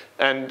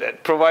 And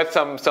it provides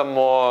some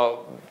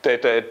more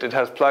data. It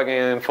has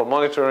plugin for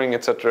monitoring,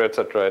 etc.,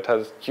 etc. It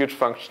has huge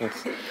functions.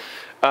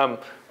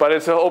 But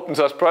it's an open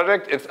source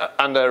project. It's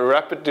under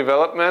rapid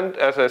development.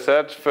 As I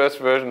said, first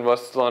version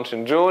was launched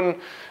in June.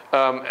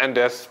 And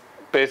there's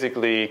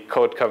basically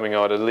code coming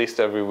out at least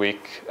every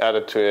week,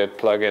 added to it,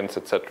 plugins,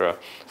 etc.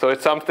 So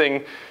it's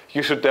something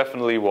you should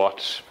definitely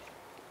watch.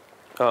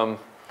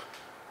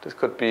 This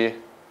could be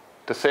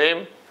the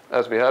same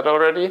as we had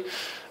already.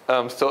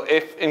 So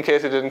if, in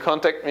case you didn't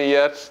contact me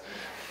yet,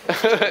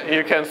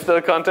 you can still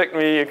contact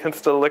me. You can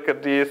still look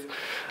at these.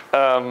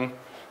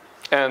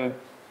 And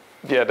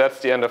yeah, that's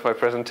the end of my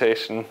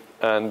presentation.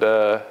 And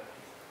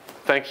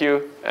thank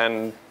you.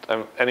 And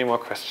any more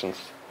questions?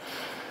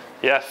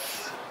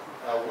 Yes?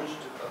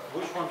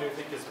 Which one do you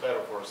think is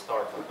better for a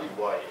startup and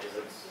why? Is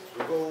it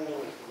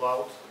Google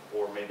Cloud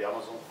or maybe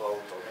Amazon Cloud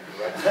or maybe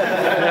Red Hat?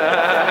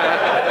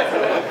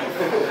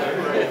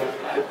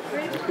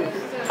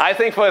 I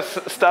think for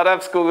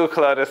startups, Google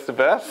Cloud is the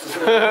best.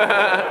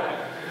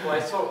 Why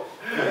so?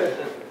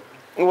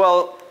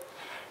 Well,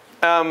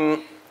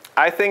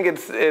 I think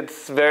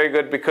it's very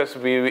good because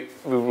we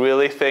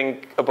really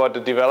think about the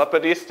developer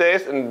these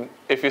days. And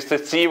if you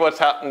see what's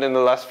happened in the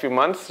last few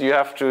months, you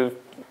have to,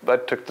 I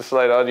took the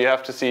slide out, you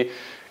have to see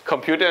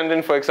Compute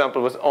Engine, for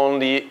example, was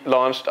only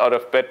launched out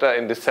of beta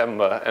in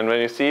December. And when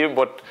you see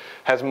what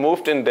has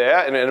moved in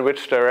there and in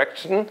which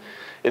direction,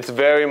 it's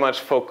very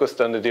much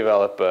focused on the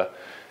developer.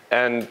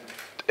 And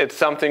it's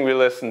something we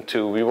listen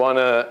to. We want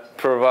to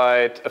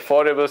provide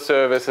affordable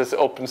services,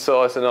 open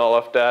source, and all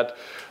of that.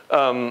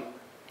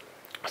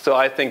 So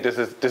I think this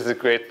is a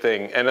great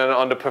thing. And then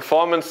on the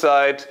performance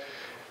side,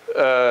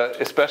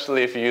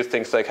 especially if you use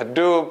things like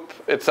Hadoop,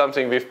 it's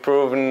something we've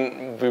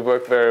proven we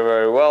work very,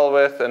 very well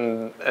with,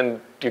 and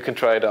you can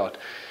try it out.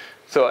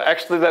 So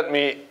actually, let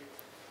me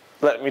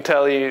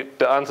tell you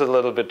the answer a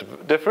little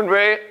bit different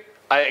way.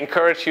 I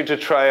encourage you to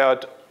try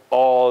out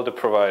all the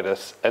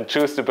providers and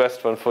choose the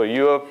best one for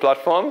your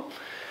platform.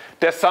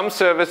 There's some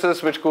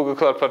services which Google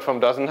Cloud Platform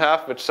doesn't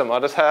have, which some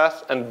others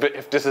has, and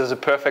if this is a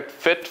perfect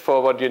fit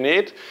for what you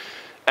need,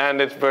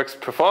 and it works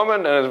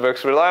performant and it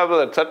works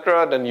reliable,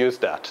 etc., then use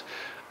that.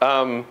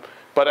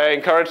 But I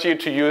encourage you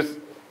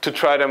to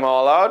try them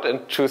all out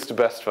and choose the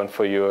best one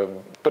for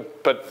you.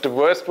 But the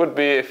worst would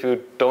be if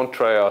you don't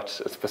try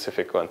out a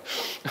specific one.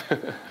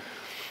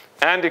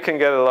 And you can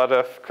get a lot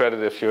of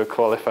credit if you're a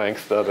qualifying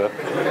starter.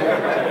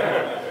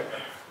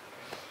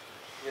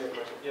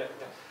 Yeah.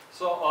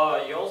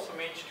 So you also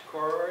mentioned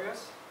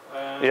CoreOS,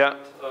 and yeah.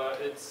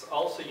 It's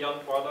also a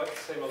young product,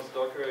 same as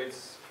Docker.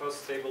 Its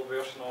first stable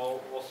version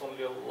was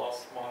only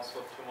last month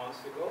or 2 months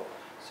ago.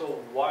 So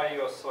why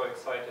you're so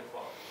excited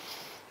about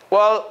it?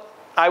 Well,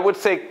 I would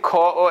say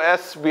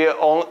CoreOS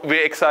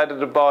we're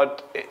excited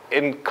about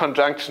in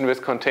conjunction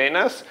with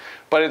containers,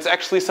 but it's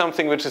actually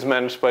something which is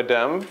managed by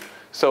them.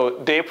 So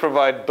they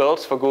provide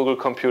builds for Google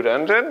Compute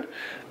Engine.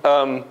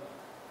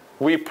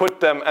 We put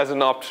them as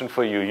an option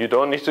for you. You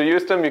don't need to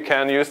use them, you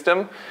can use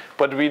them.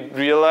 But we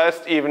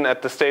realized even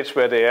at the stage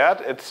where they're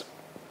at,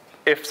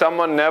 if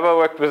someone never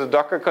worked with a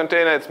Docker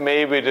container, it's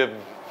maybe the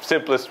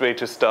simplest way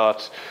to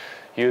start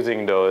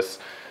using those.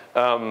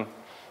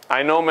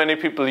 I know many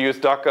people use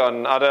Docker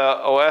on other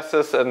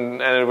OSs,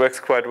 and it works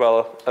quite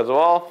well as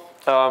well.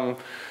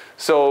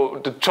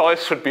 So the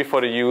choice should be for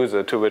the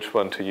user to which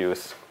one to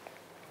use.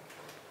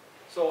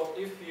 So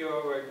if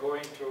you're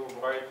going to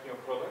write new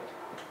product,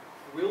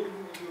 will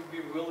you be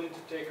willing to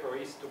take a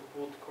risk to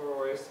put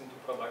CoreOS into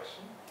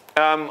production?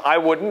 I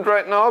wouldn't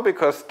right now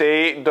because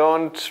they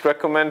don't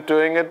recommend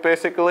doing it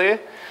basically.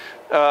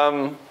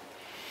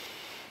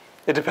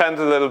 It depends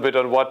a little bit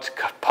on what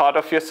part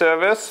of your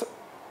service.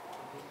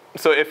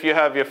 so if you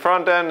have your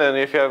front end and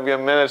if you have your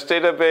managed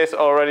database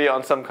already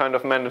on some kind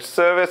of managed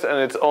service and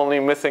it's only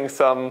missing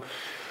some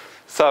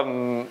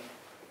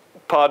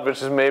part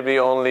which is maybe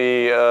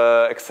only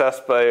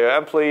accessed by your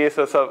employees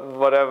or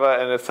whatever,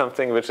 and it's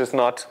something which is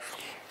not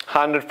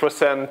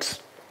 100%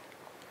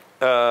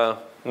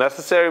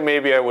 necessary,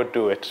 maybe I would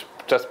do it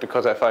just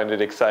because I find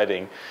it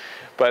exciting.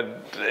 But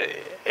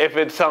if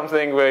it's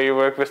something where you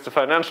work with the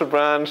financial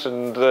branch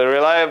and the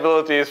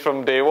reliability is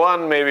from day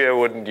one, maybe I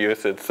wouldn't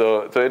use it.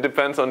 So it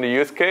depends on the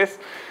use case.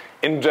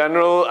 In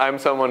general, I'm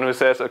someone who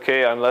says,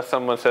 okay, unless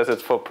someone says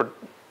it's for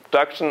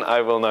production,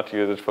 I will not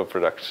use it for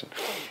production.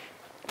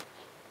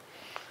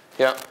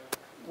 Yeah?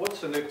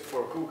 What's in it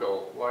for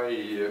Google? Why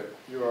you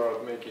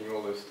are making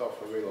all this stuff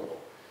available?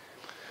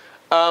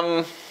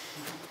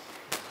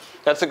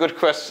 That's a good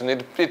question.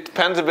 It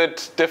depends a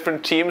bit.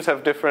 Different teams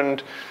have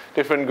different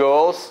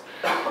goals.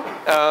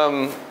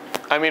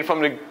 I mean,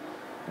 from the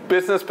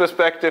business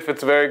perspective,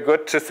 it's very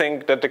good to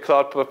think that the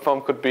cloud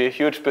platform could be a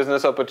huge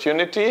business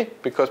opportunity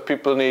because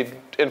people need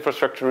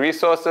infrastructure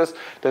resources.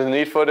 There's a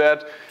need for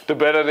that. The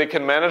better they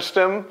can manage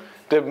them,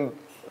 the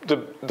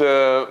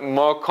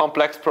more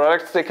complex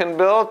products they can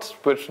build,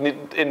 which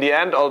need, in the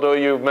end, although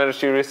you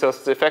manage your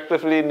resources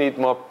effectively, need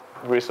more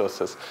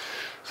resources.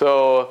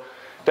 So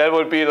that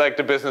would be like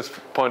the business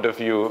point of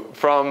view.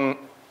 From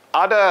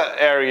other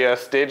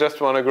areas, they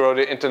just want to grow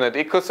the internet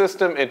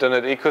ecosystem.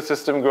 Internet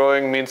ecosystem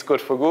growing means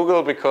good for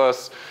Google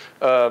because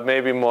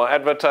maybe more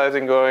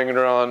advertising going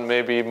around,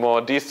 maybe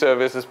more these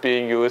services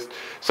being used.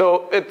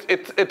 So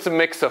it's a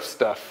mix of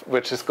stuff,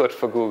 which is good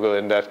for Google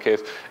in that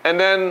case. And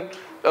then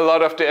a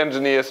lot of the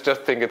engineers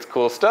just think it's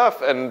cool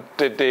stuff, and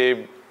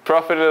they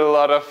profited a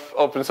lot of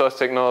open source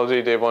technology.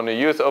 They want to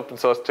use open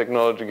source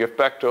technology, give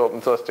back to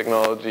open source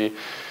technology.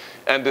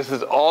 And this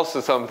is also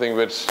something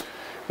which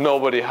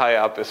nobody high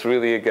up is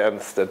really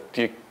against, that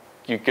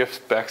you give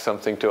back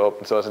something to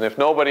open source. And if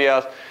nobody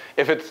else,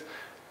 if it's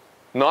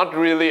not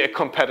really a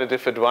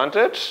competitive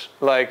advantage,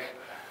 like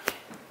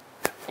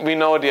we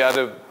know the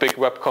other big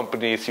web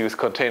companies use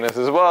containers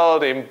as well,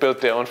 they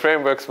build their own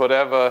frameworks,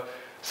 whatever.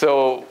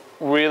 So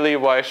really,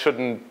 why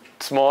shouldn't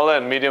smaller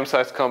and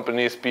medium-sized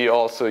companies be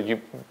also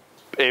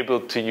able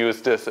to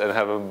use this and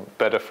have a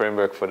better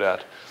framework for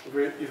that?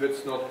 If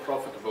it's not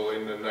profitable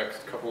in the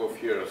next couple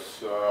of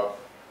years,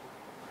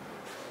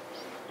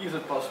 is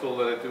it possible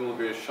that it will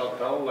be shut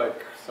down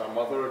like some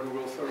other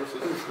Google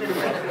services?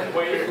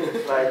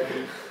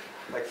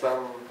 like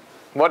some.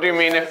 What do you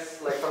mean? Like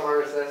some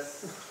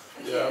RSS.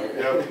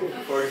 Yeah.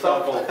 For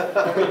example.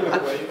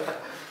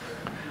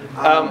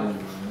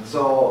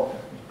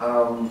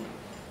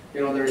 You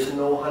know, there's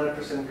no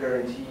 100%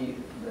 guarantee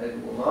that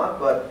it will not,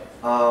 but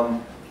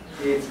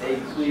it's a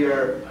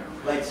clear,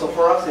 like, so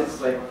for us,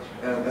 it's like,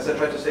 as I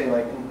tried to say,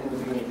 like, in the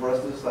beginning, for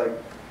us, this is like,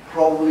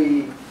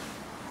 probably,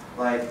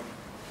 like,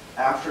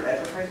 after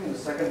advertising, the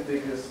second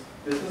biggest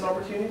business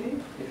opportunity,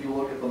 if you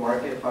look at the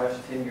market 5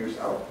 to 10 years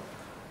out.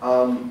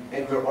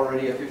 And we're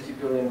already a $50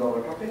 billion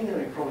company, and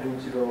we probably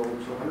need to go to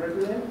 100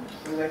 billion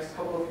in the next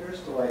couple of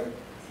years to, like,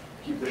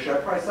 keep the share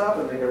price up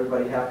and make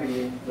everybody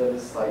happy that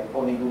it's, like,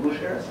 owning Google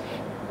shares.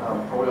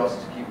 Probably also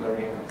to keep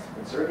Larry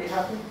and Sergey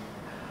happy.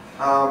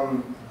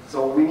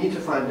 So we need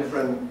to find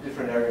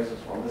different areas as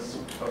well. This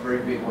is a very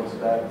big one to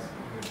that.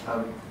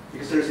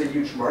 Because there's a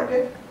huge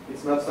market,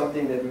 it's not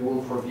something that we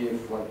will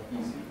forgive like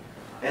easy.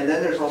 And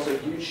then there's also a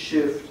huge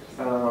shift.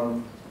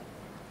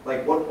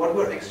 Like what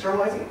we're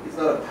externalizing is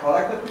not a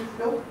product that we've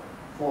built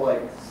for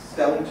like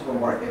selling to the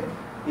market.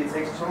 It's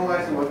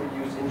externalizing what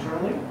we use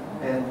internally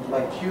and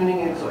like tuning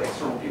it so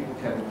external people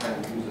can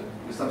kind of use it.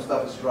 Because some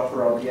stuff is rough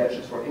around the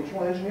edges for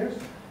internal engineers.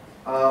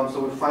 So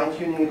we're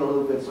fine-tuning it a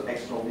little bit so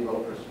external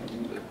developers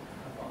can use it.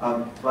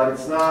 But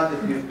it's not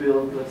that we've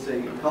built, let's say,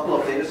 a couple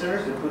of data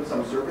centers and put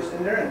some servers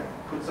in there and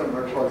put some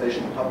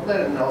virtualization on top of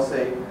that and now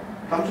say,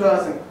 come to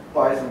us and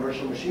buy some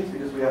virtual machines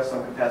because we have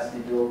some capacity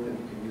built and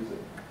you can use it.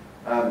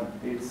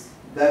 It's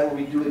that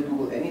we do at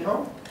Google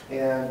anyhow.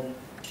 And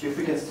if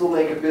we can still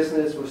make a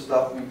business with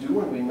stuff we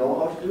do and we know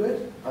how to do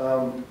it,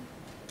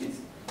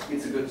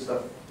 it's a good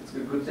stuff. It's a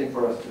good thing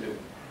for us to do.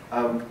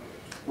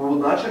 We will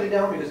not shut it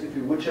down because if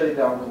we would shut it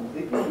down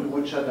completely, we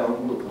would shut down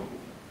Google completely.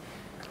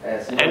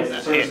 As you know, the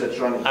service that's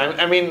running.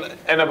 I mean,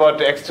 and about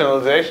the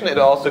externalization, it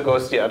also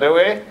goes the other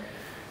way.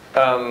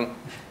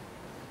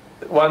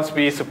 Once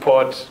we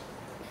support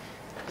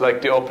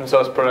like the open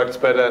source products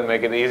better and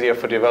make it easier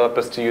for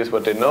developers to use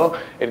what they know,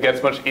 it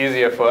gets much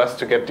easier for us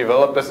to get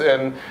developers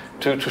in,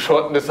 to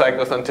shorten the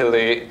cycles until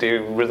they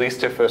release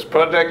their first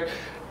project,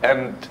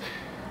 and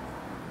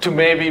to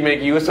maybe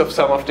make use of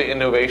some of the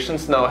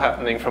innovations now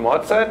happening from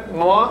outside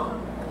more.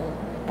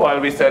 While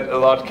we said a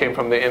lot came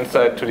from the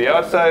inside to the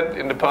outside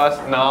in the past,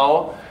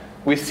 now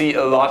we see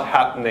a lot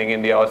happening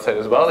in the outside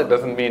as well. It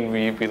doesn't mean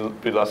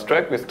we lost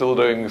track. We're still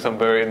doing some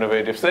very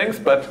innovative things,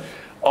 but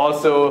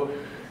also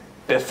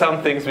there's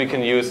some things we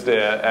can use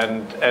there,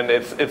 and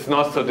it's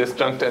not so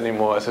disjunct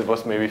anymore as it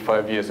was maybe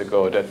 5 years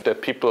ago,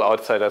 that people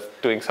outside are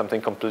doing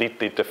something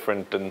completely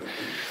different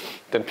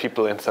than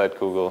people inside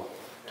Google.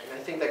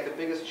 I think like the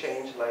biggest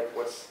change, like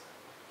what's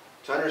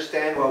to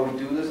understand why we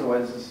do this and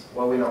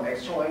why we're now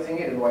externalizing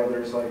it and why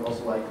there's like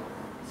also like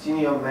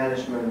senior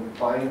management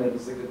buying that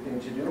it's a good thing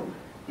to do,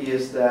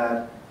 is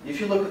that if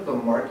you look at the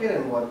market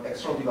and what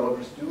external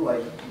developers do,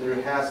 like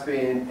there has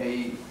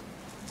been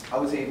I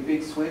would say a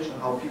big switch on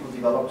how people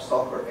develop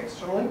software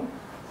externally,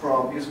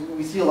 because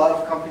we see a lot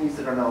of companies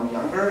that are now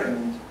younger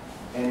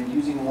and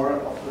using more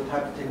of the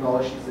type of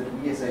technologies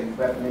that we as a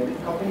web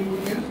native company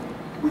would use,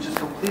 which is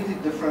completely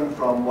different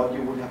from what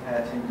you would have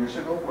had 10 years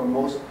ago, where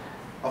most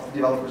of the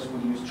developers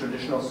would use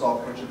traditional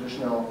software,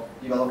 traditional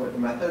development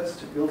methods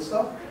to build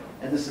stuff,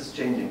 and this is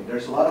changing.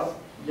 There's a lot of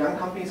young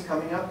companies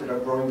coming up that are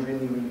growing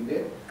really, really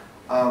big.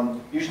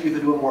 Usually if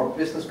I do a more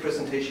business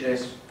presentation,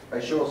 I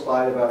show a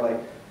slide about like,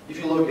 if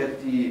you look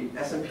at the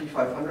S&P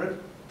 500,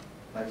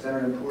 like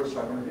Standard & Poor's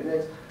 500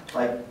 index,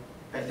 like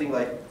I think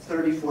like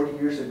 30, 40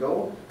 years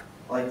ago,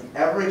 like the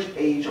average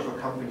age of a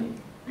company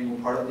being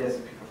part of the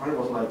S&P 500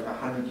 was like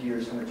 100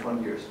 years,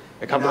 120 years.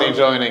 A company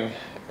joining.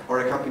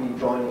 Or a company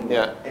joining.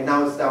 Yeah. And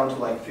now it's down to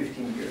like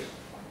 15 years.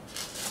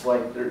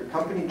 Like the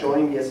company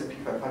joining the S&P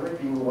 500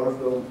 being one of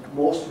the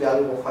most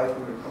valuable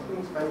 500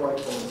 companies, kind of like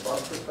from a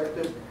stock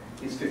perspective,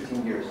 is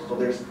 15 years. So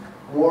there's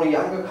more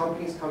younger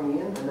companies coming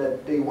in and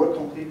that they work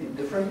completely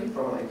differently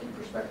from an IT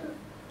perspective,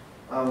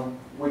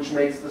 which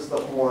makes this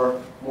stuff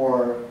more,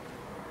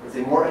 let's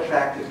say, more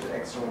attractive to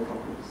external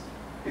companies.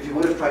 If you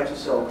would have tried to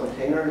sell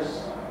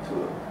containers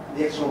to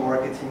the external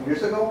market 10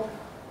 years ago,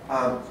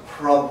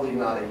 probably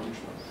not a huge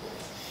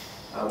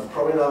one.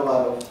 Probably not a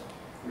lot of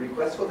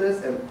requests for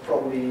this, and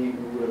probably we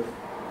would have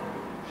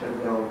shut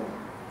it down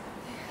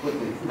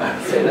quickly.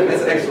 Say that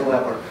as an external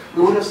effort.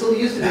 We would have still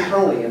used it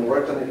internally and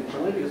worked on it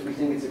internally because we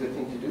think it's a good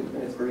thing to do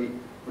and it's very,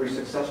 very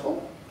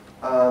successful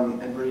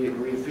and very,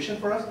 very efficient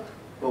for us.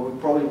 But we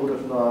probably would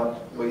have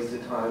not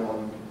wasted time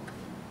on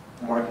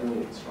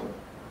marketing it externally.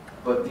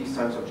 But these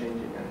times are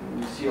changing, and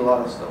we see a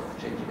lot of stuff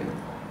changing.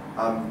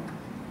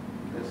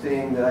 The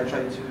thing that I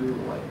try to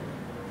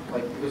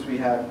like because we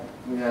had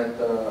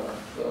the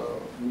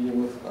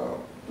meeting with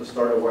the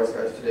startup wise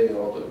guys today and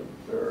all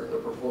their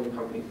portfolio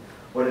companies.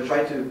 What I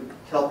try to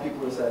tell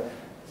people is that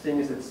the thing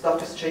is that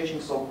stuff is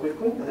changing so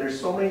quickly, and there's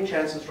so many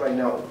chances right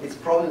now. It's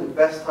probably the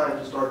best time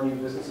to start a new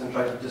business and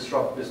try to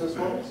disrupt business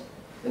models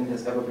than it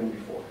has ever been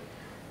before.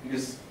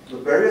 Because the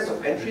barriers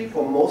of entry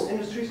for most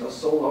industries are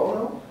so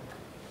low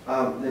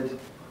now that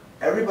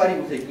everybody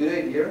with a good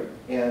idea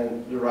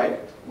and the right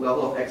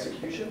level of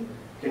execution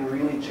can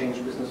really change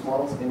business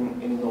models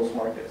in those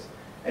markets.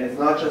 And it's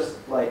not just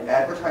like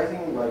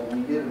advertising, like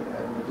media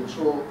and the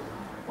digital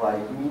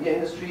like media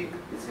industry.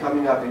 It's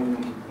coming up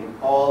in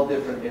all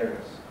different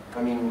areas.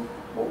 I mean,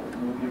 well,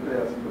 you could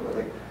have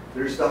like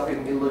there's stuff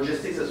in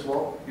logistics as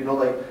well. You know,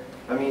 like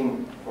I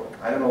mean,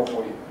 I don't know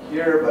for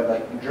here, but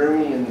like in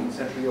Germany and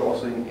Central Europe,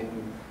 also in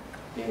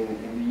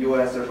the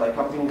US, there's like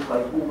companies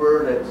like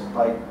Uber that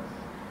like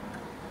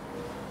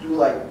do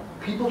like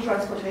people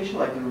transportation,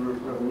 like they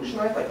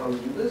revolutionize like how we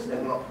do this,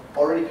 and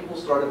already people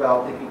start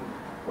about thinking,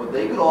 well,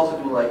 they could also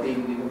do like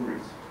daily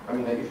deliveries. I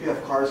mean, like if you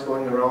have cars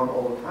going around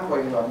all the time, why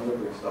are you not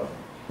delivering stuff?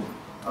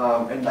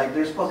 And like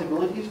there's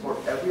possibilities for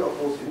every of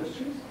those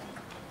industries.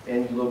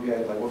 And you look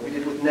at like what we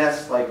did with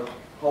Nest, like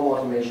home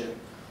automation.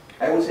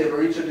 I would say a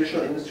very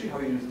traditional industry, how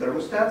you use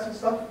thermostats and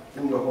stuff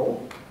in your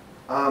home.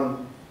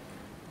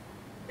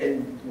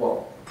 And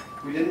well,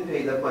 we didn't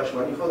pay that much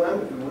money for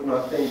them if we would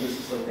not think this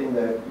is something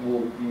that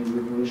will be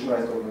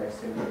revolutionized over the next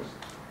 10 years.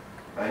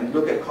 And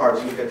look at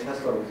cars, look at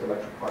Tesla with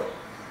electric cars.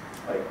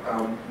 Like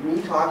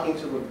me talking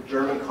to the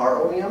German car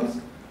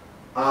OEMs,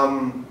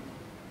 how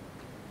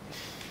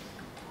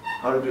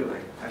to do it?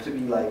 Like, I have to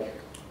be like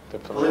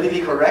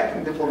politically correct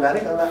and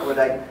diplomatic on that, but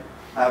like,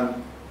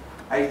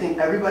 I think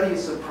everybody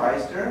is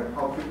surprised there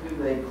how quickly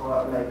they call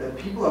out, like that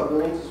people are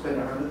willing to spend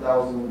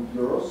 100,000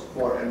 euros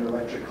for an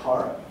electric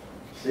car.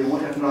 They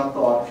would have not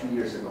thought a few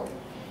years ago.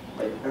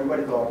 Like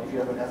everybody thought if you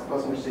have an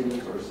S-Class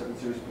Mercedes or a 7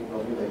 Series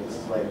BMW, like this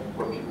is like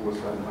what people would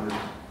spend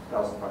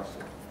 100,000 bucks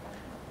for.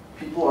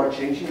 People are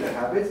changing their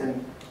habits,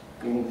 and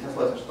I mean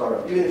Tesla is a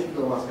startup. Even if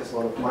Elon Musk has a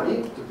lot of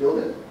money to build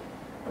it,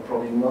 and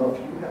probably none of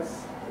you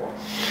has. Well,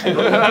 I don't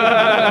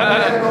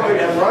know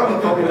if I'm wrong,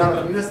 but probably none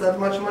of you has that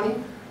much money.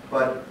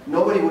 But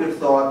nobody would have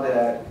thought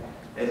that,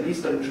 at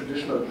least in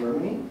traditional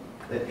Germany,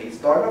 that a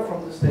startup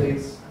from the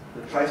States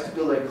that tries to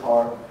build a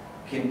car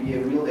can be a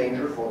real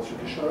danger for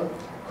traditional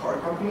car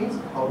companies,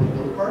 how they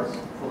build cars,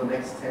 for the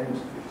next 10 to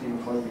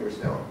 15, 20 years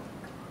down.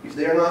 If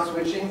they are not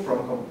switching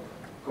from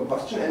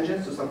combustion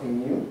engines to something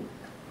new,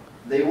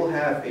 they will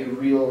have a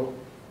real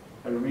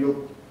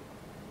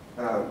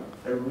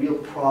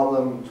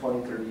problem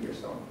 20, 30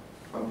 years down.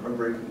 I'm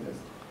very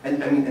convinced.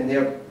 And I mean, and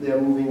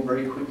they're moving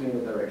very quickly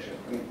in the direction.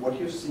 I mean, what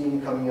you've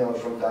seen coming out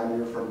from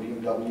Daimler, from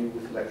BMW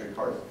with electric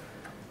cars.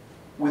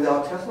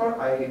 Without Tesla,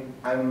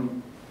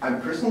 I'm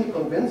personally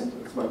convinced,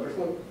 it's my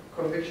personal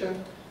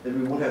conviction, that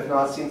we would have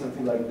not seen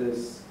something like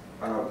this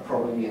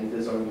probably in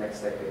this or the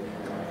next decade.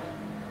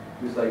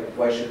 It's like,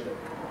 why should they?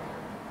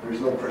 There is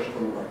no pressure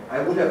from the market.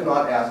 I would have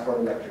not asked for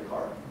an electric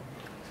car,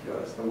 to be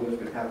honest. I would have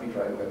been happy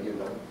driving my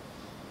BMW.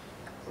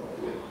 So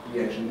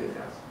we actually did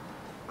ask.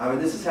 I mean,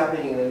 this is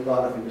happening in a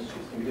lot of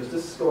industries, and because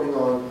this is going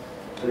on,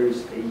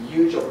 there's a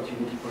huge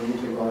opportunity for new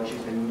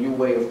technologies and a new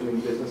way of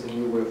doing business, a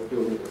new way of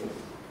building business.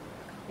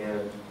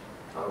 And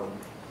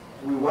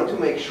we want to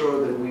make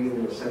sure that we're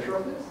in the center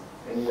of this,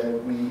 and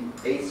that we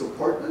A,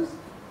 support this,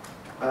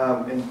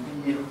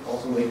 and B,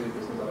 also make good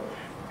business out of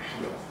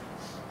it.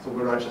 So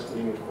we're not just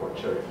doing it for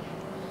charity.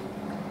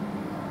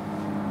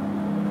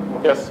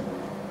 Yes?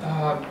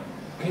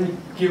 Can you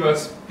give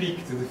us a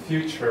peek to the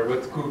future?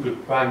 What Google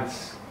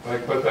plans?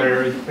 Like, what are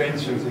your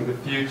intentions in the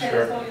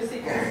future?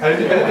 As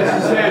you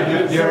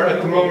said, you're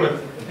at the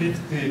moment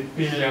 $50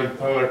 billion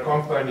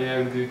company,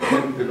 and you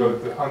tend to go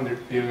to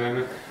 100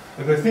 billion.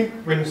 And I think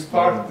when you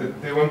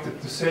started, they wanted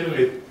to sell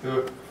it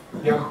to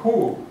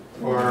Yahoo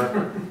for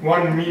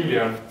 1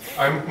 million.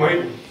 I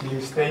might be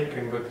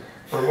mistaken, but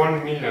for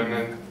 1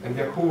 million, and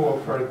Yahoo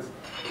offered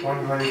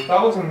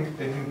 100,000.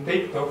 They didn't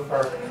take the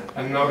offer,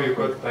 and now you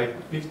got like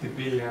 50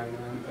 billion.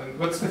 And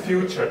what's the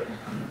future?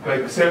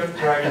 Like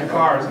self-driving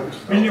cars.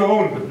 Will you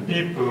own the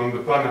people on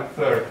the planet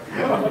Earth?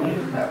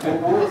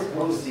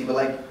 We'll see, but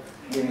like,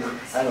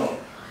 I don't know.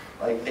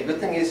 Like, a good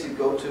thing is you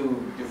go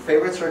to your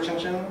favorite search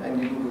engine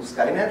and you Google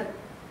Skynet,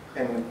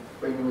 and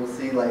where you will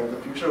see like the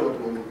future, what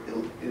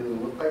it'll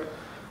look like.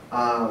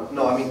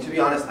 No, I mean, to be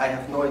honest, I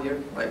have no idea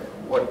like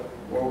where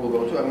we'll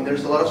go to. I mean,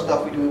 there's a lot of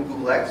stuff we do in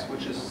Google X,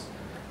 which is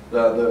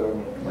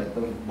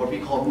what we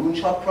call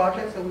moonshot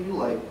projects that we do,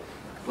 like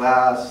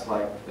glass,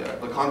 like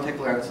the contact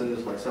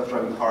lenses, like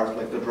self-driving cars,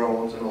 like the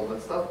drones and all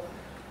that stuff.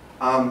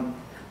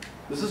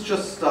 This is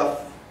just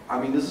stuff. I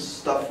mean, this is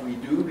stuff we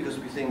do because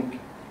we think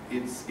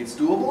it's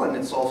doable and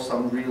it solves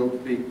some real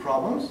big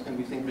problems, and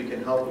we think we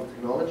can help with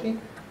technology.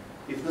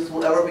 If this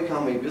will ever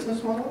become a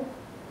business model,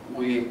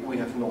 we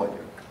have no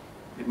idea.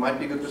 It might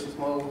be a good business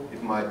model,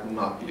 it might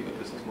not be a good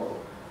business model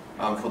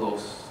for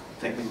those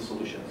technical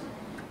solutions.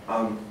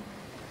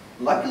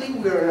 Luckily,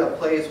 we're in a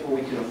place where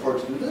we can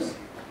afford to do this,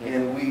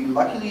 and we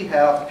luckily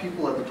have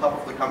people at the top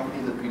of the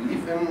company that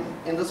believe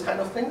in this kind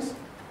of things.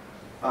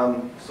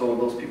 So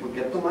those people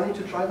get the money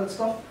to try that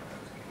stuff.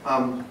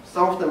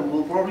 Some of them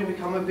will probably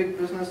become a big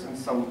business, and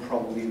some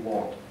probably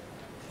won't.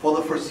 For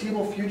the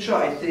foreseeable future,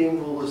 I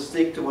think we'll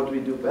stick to what we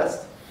do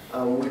best,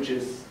 which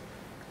is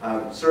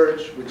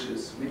search, which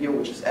is video,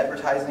 which is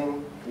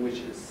advertising, which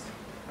is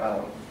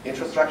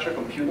infrastructure,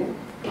 computing.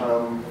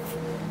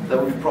 That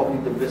will be probably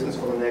the business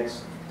for the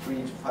next 3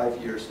 to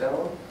 5 years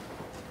down.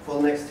 For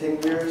the next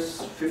 10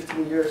 years,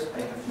 15 years,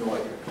 I have no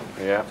idea.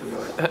 Yeah. To be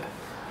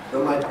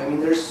honest. I mean,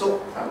 there's so.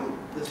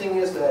 The thing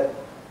is that,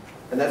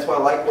 and that's why I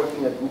like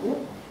working at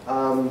Google.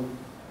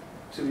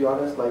 To be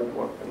honest, like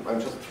I'm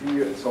just 3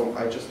 years, so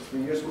I just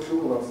 3 years with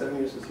Google, not 7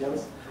 years with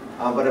Jens.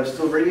 But I'm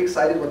still very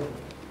excited with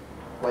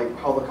like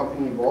how the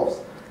company evolves,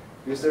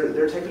 because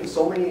they're taking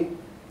so many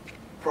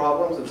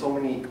problems and so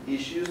many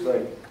issues,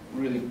 like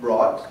really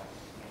broad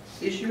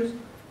issues,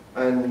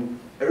 and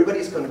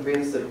everybody's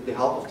convinced that with the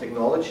help of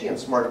technology and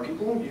smart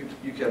people,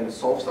 you can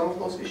solve some of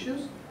those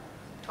issues.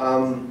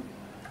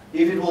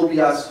 If it will be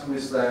us who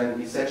is then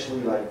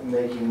essentially like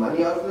making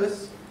money out of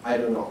this, I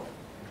don't know.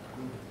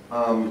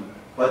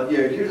 But the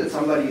idea that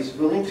somebody is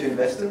willing to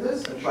invest in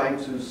this and trying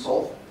to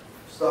solve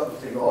stuff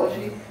with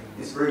technology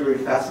is very, very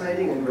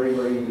fascinating and very,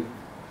 very,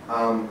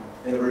 and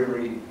a very,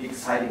 very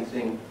exciting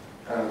thing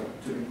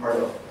to be part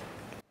of.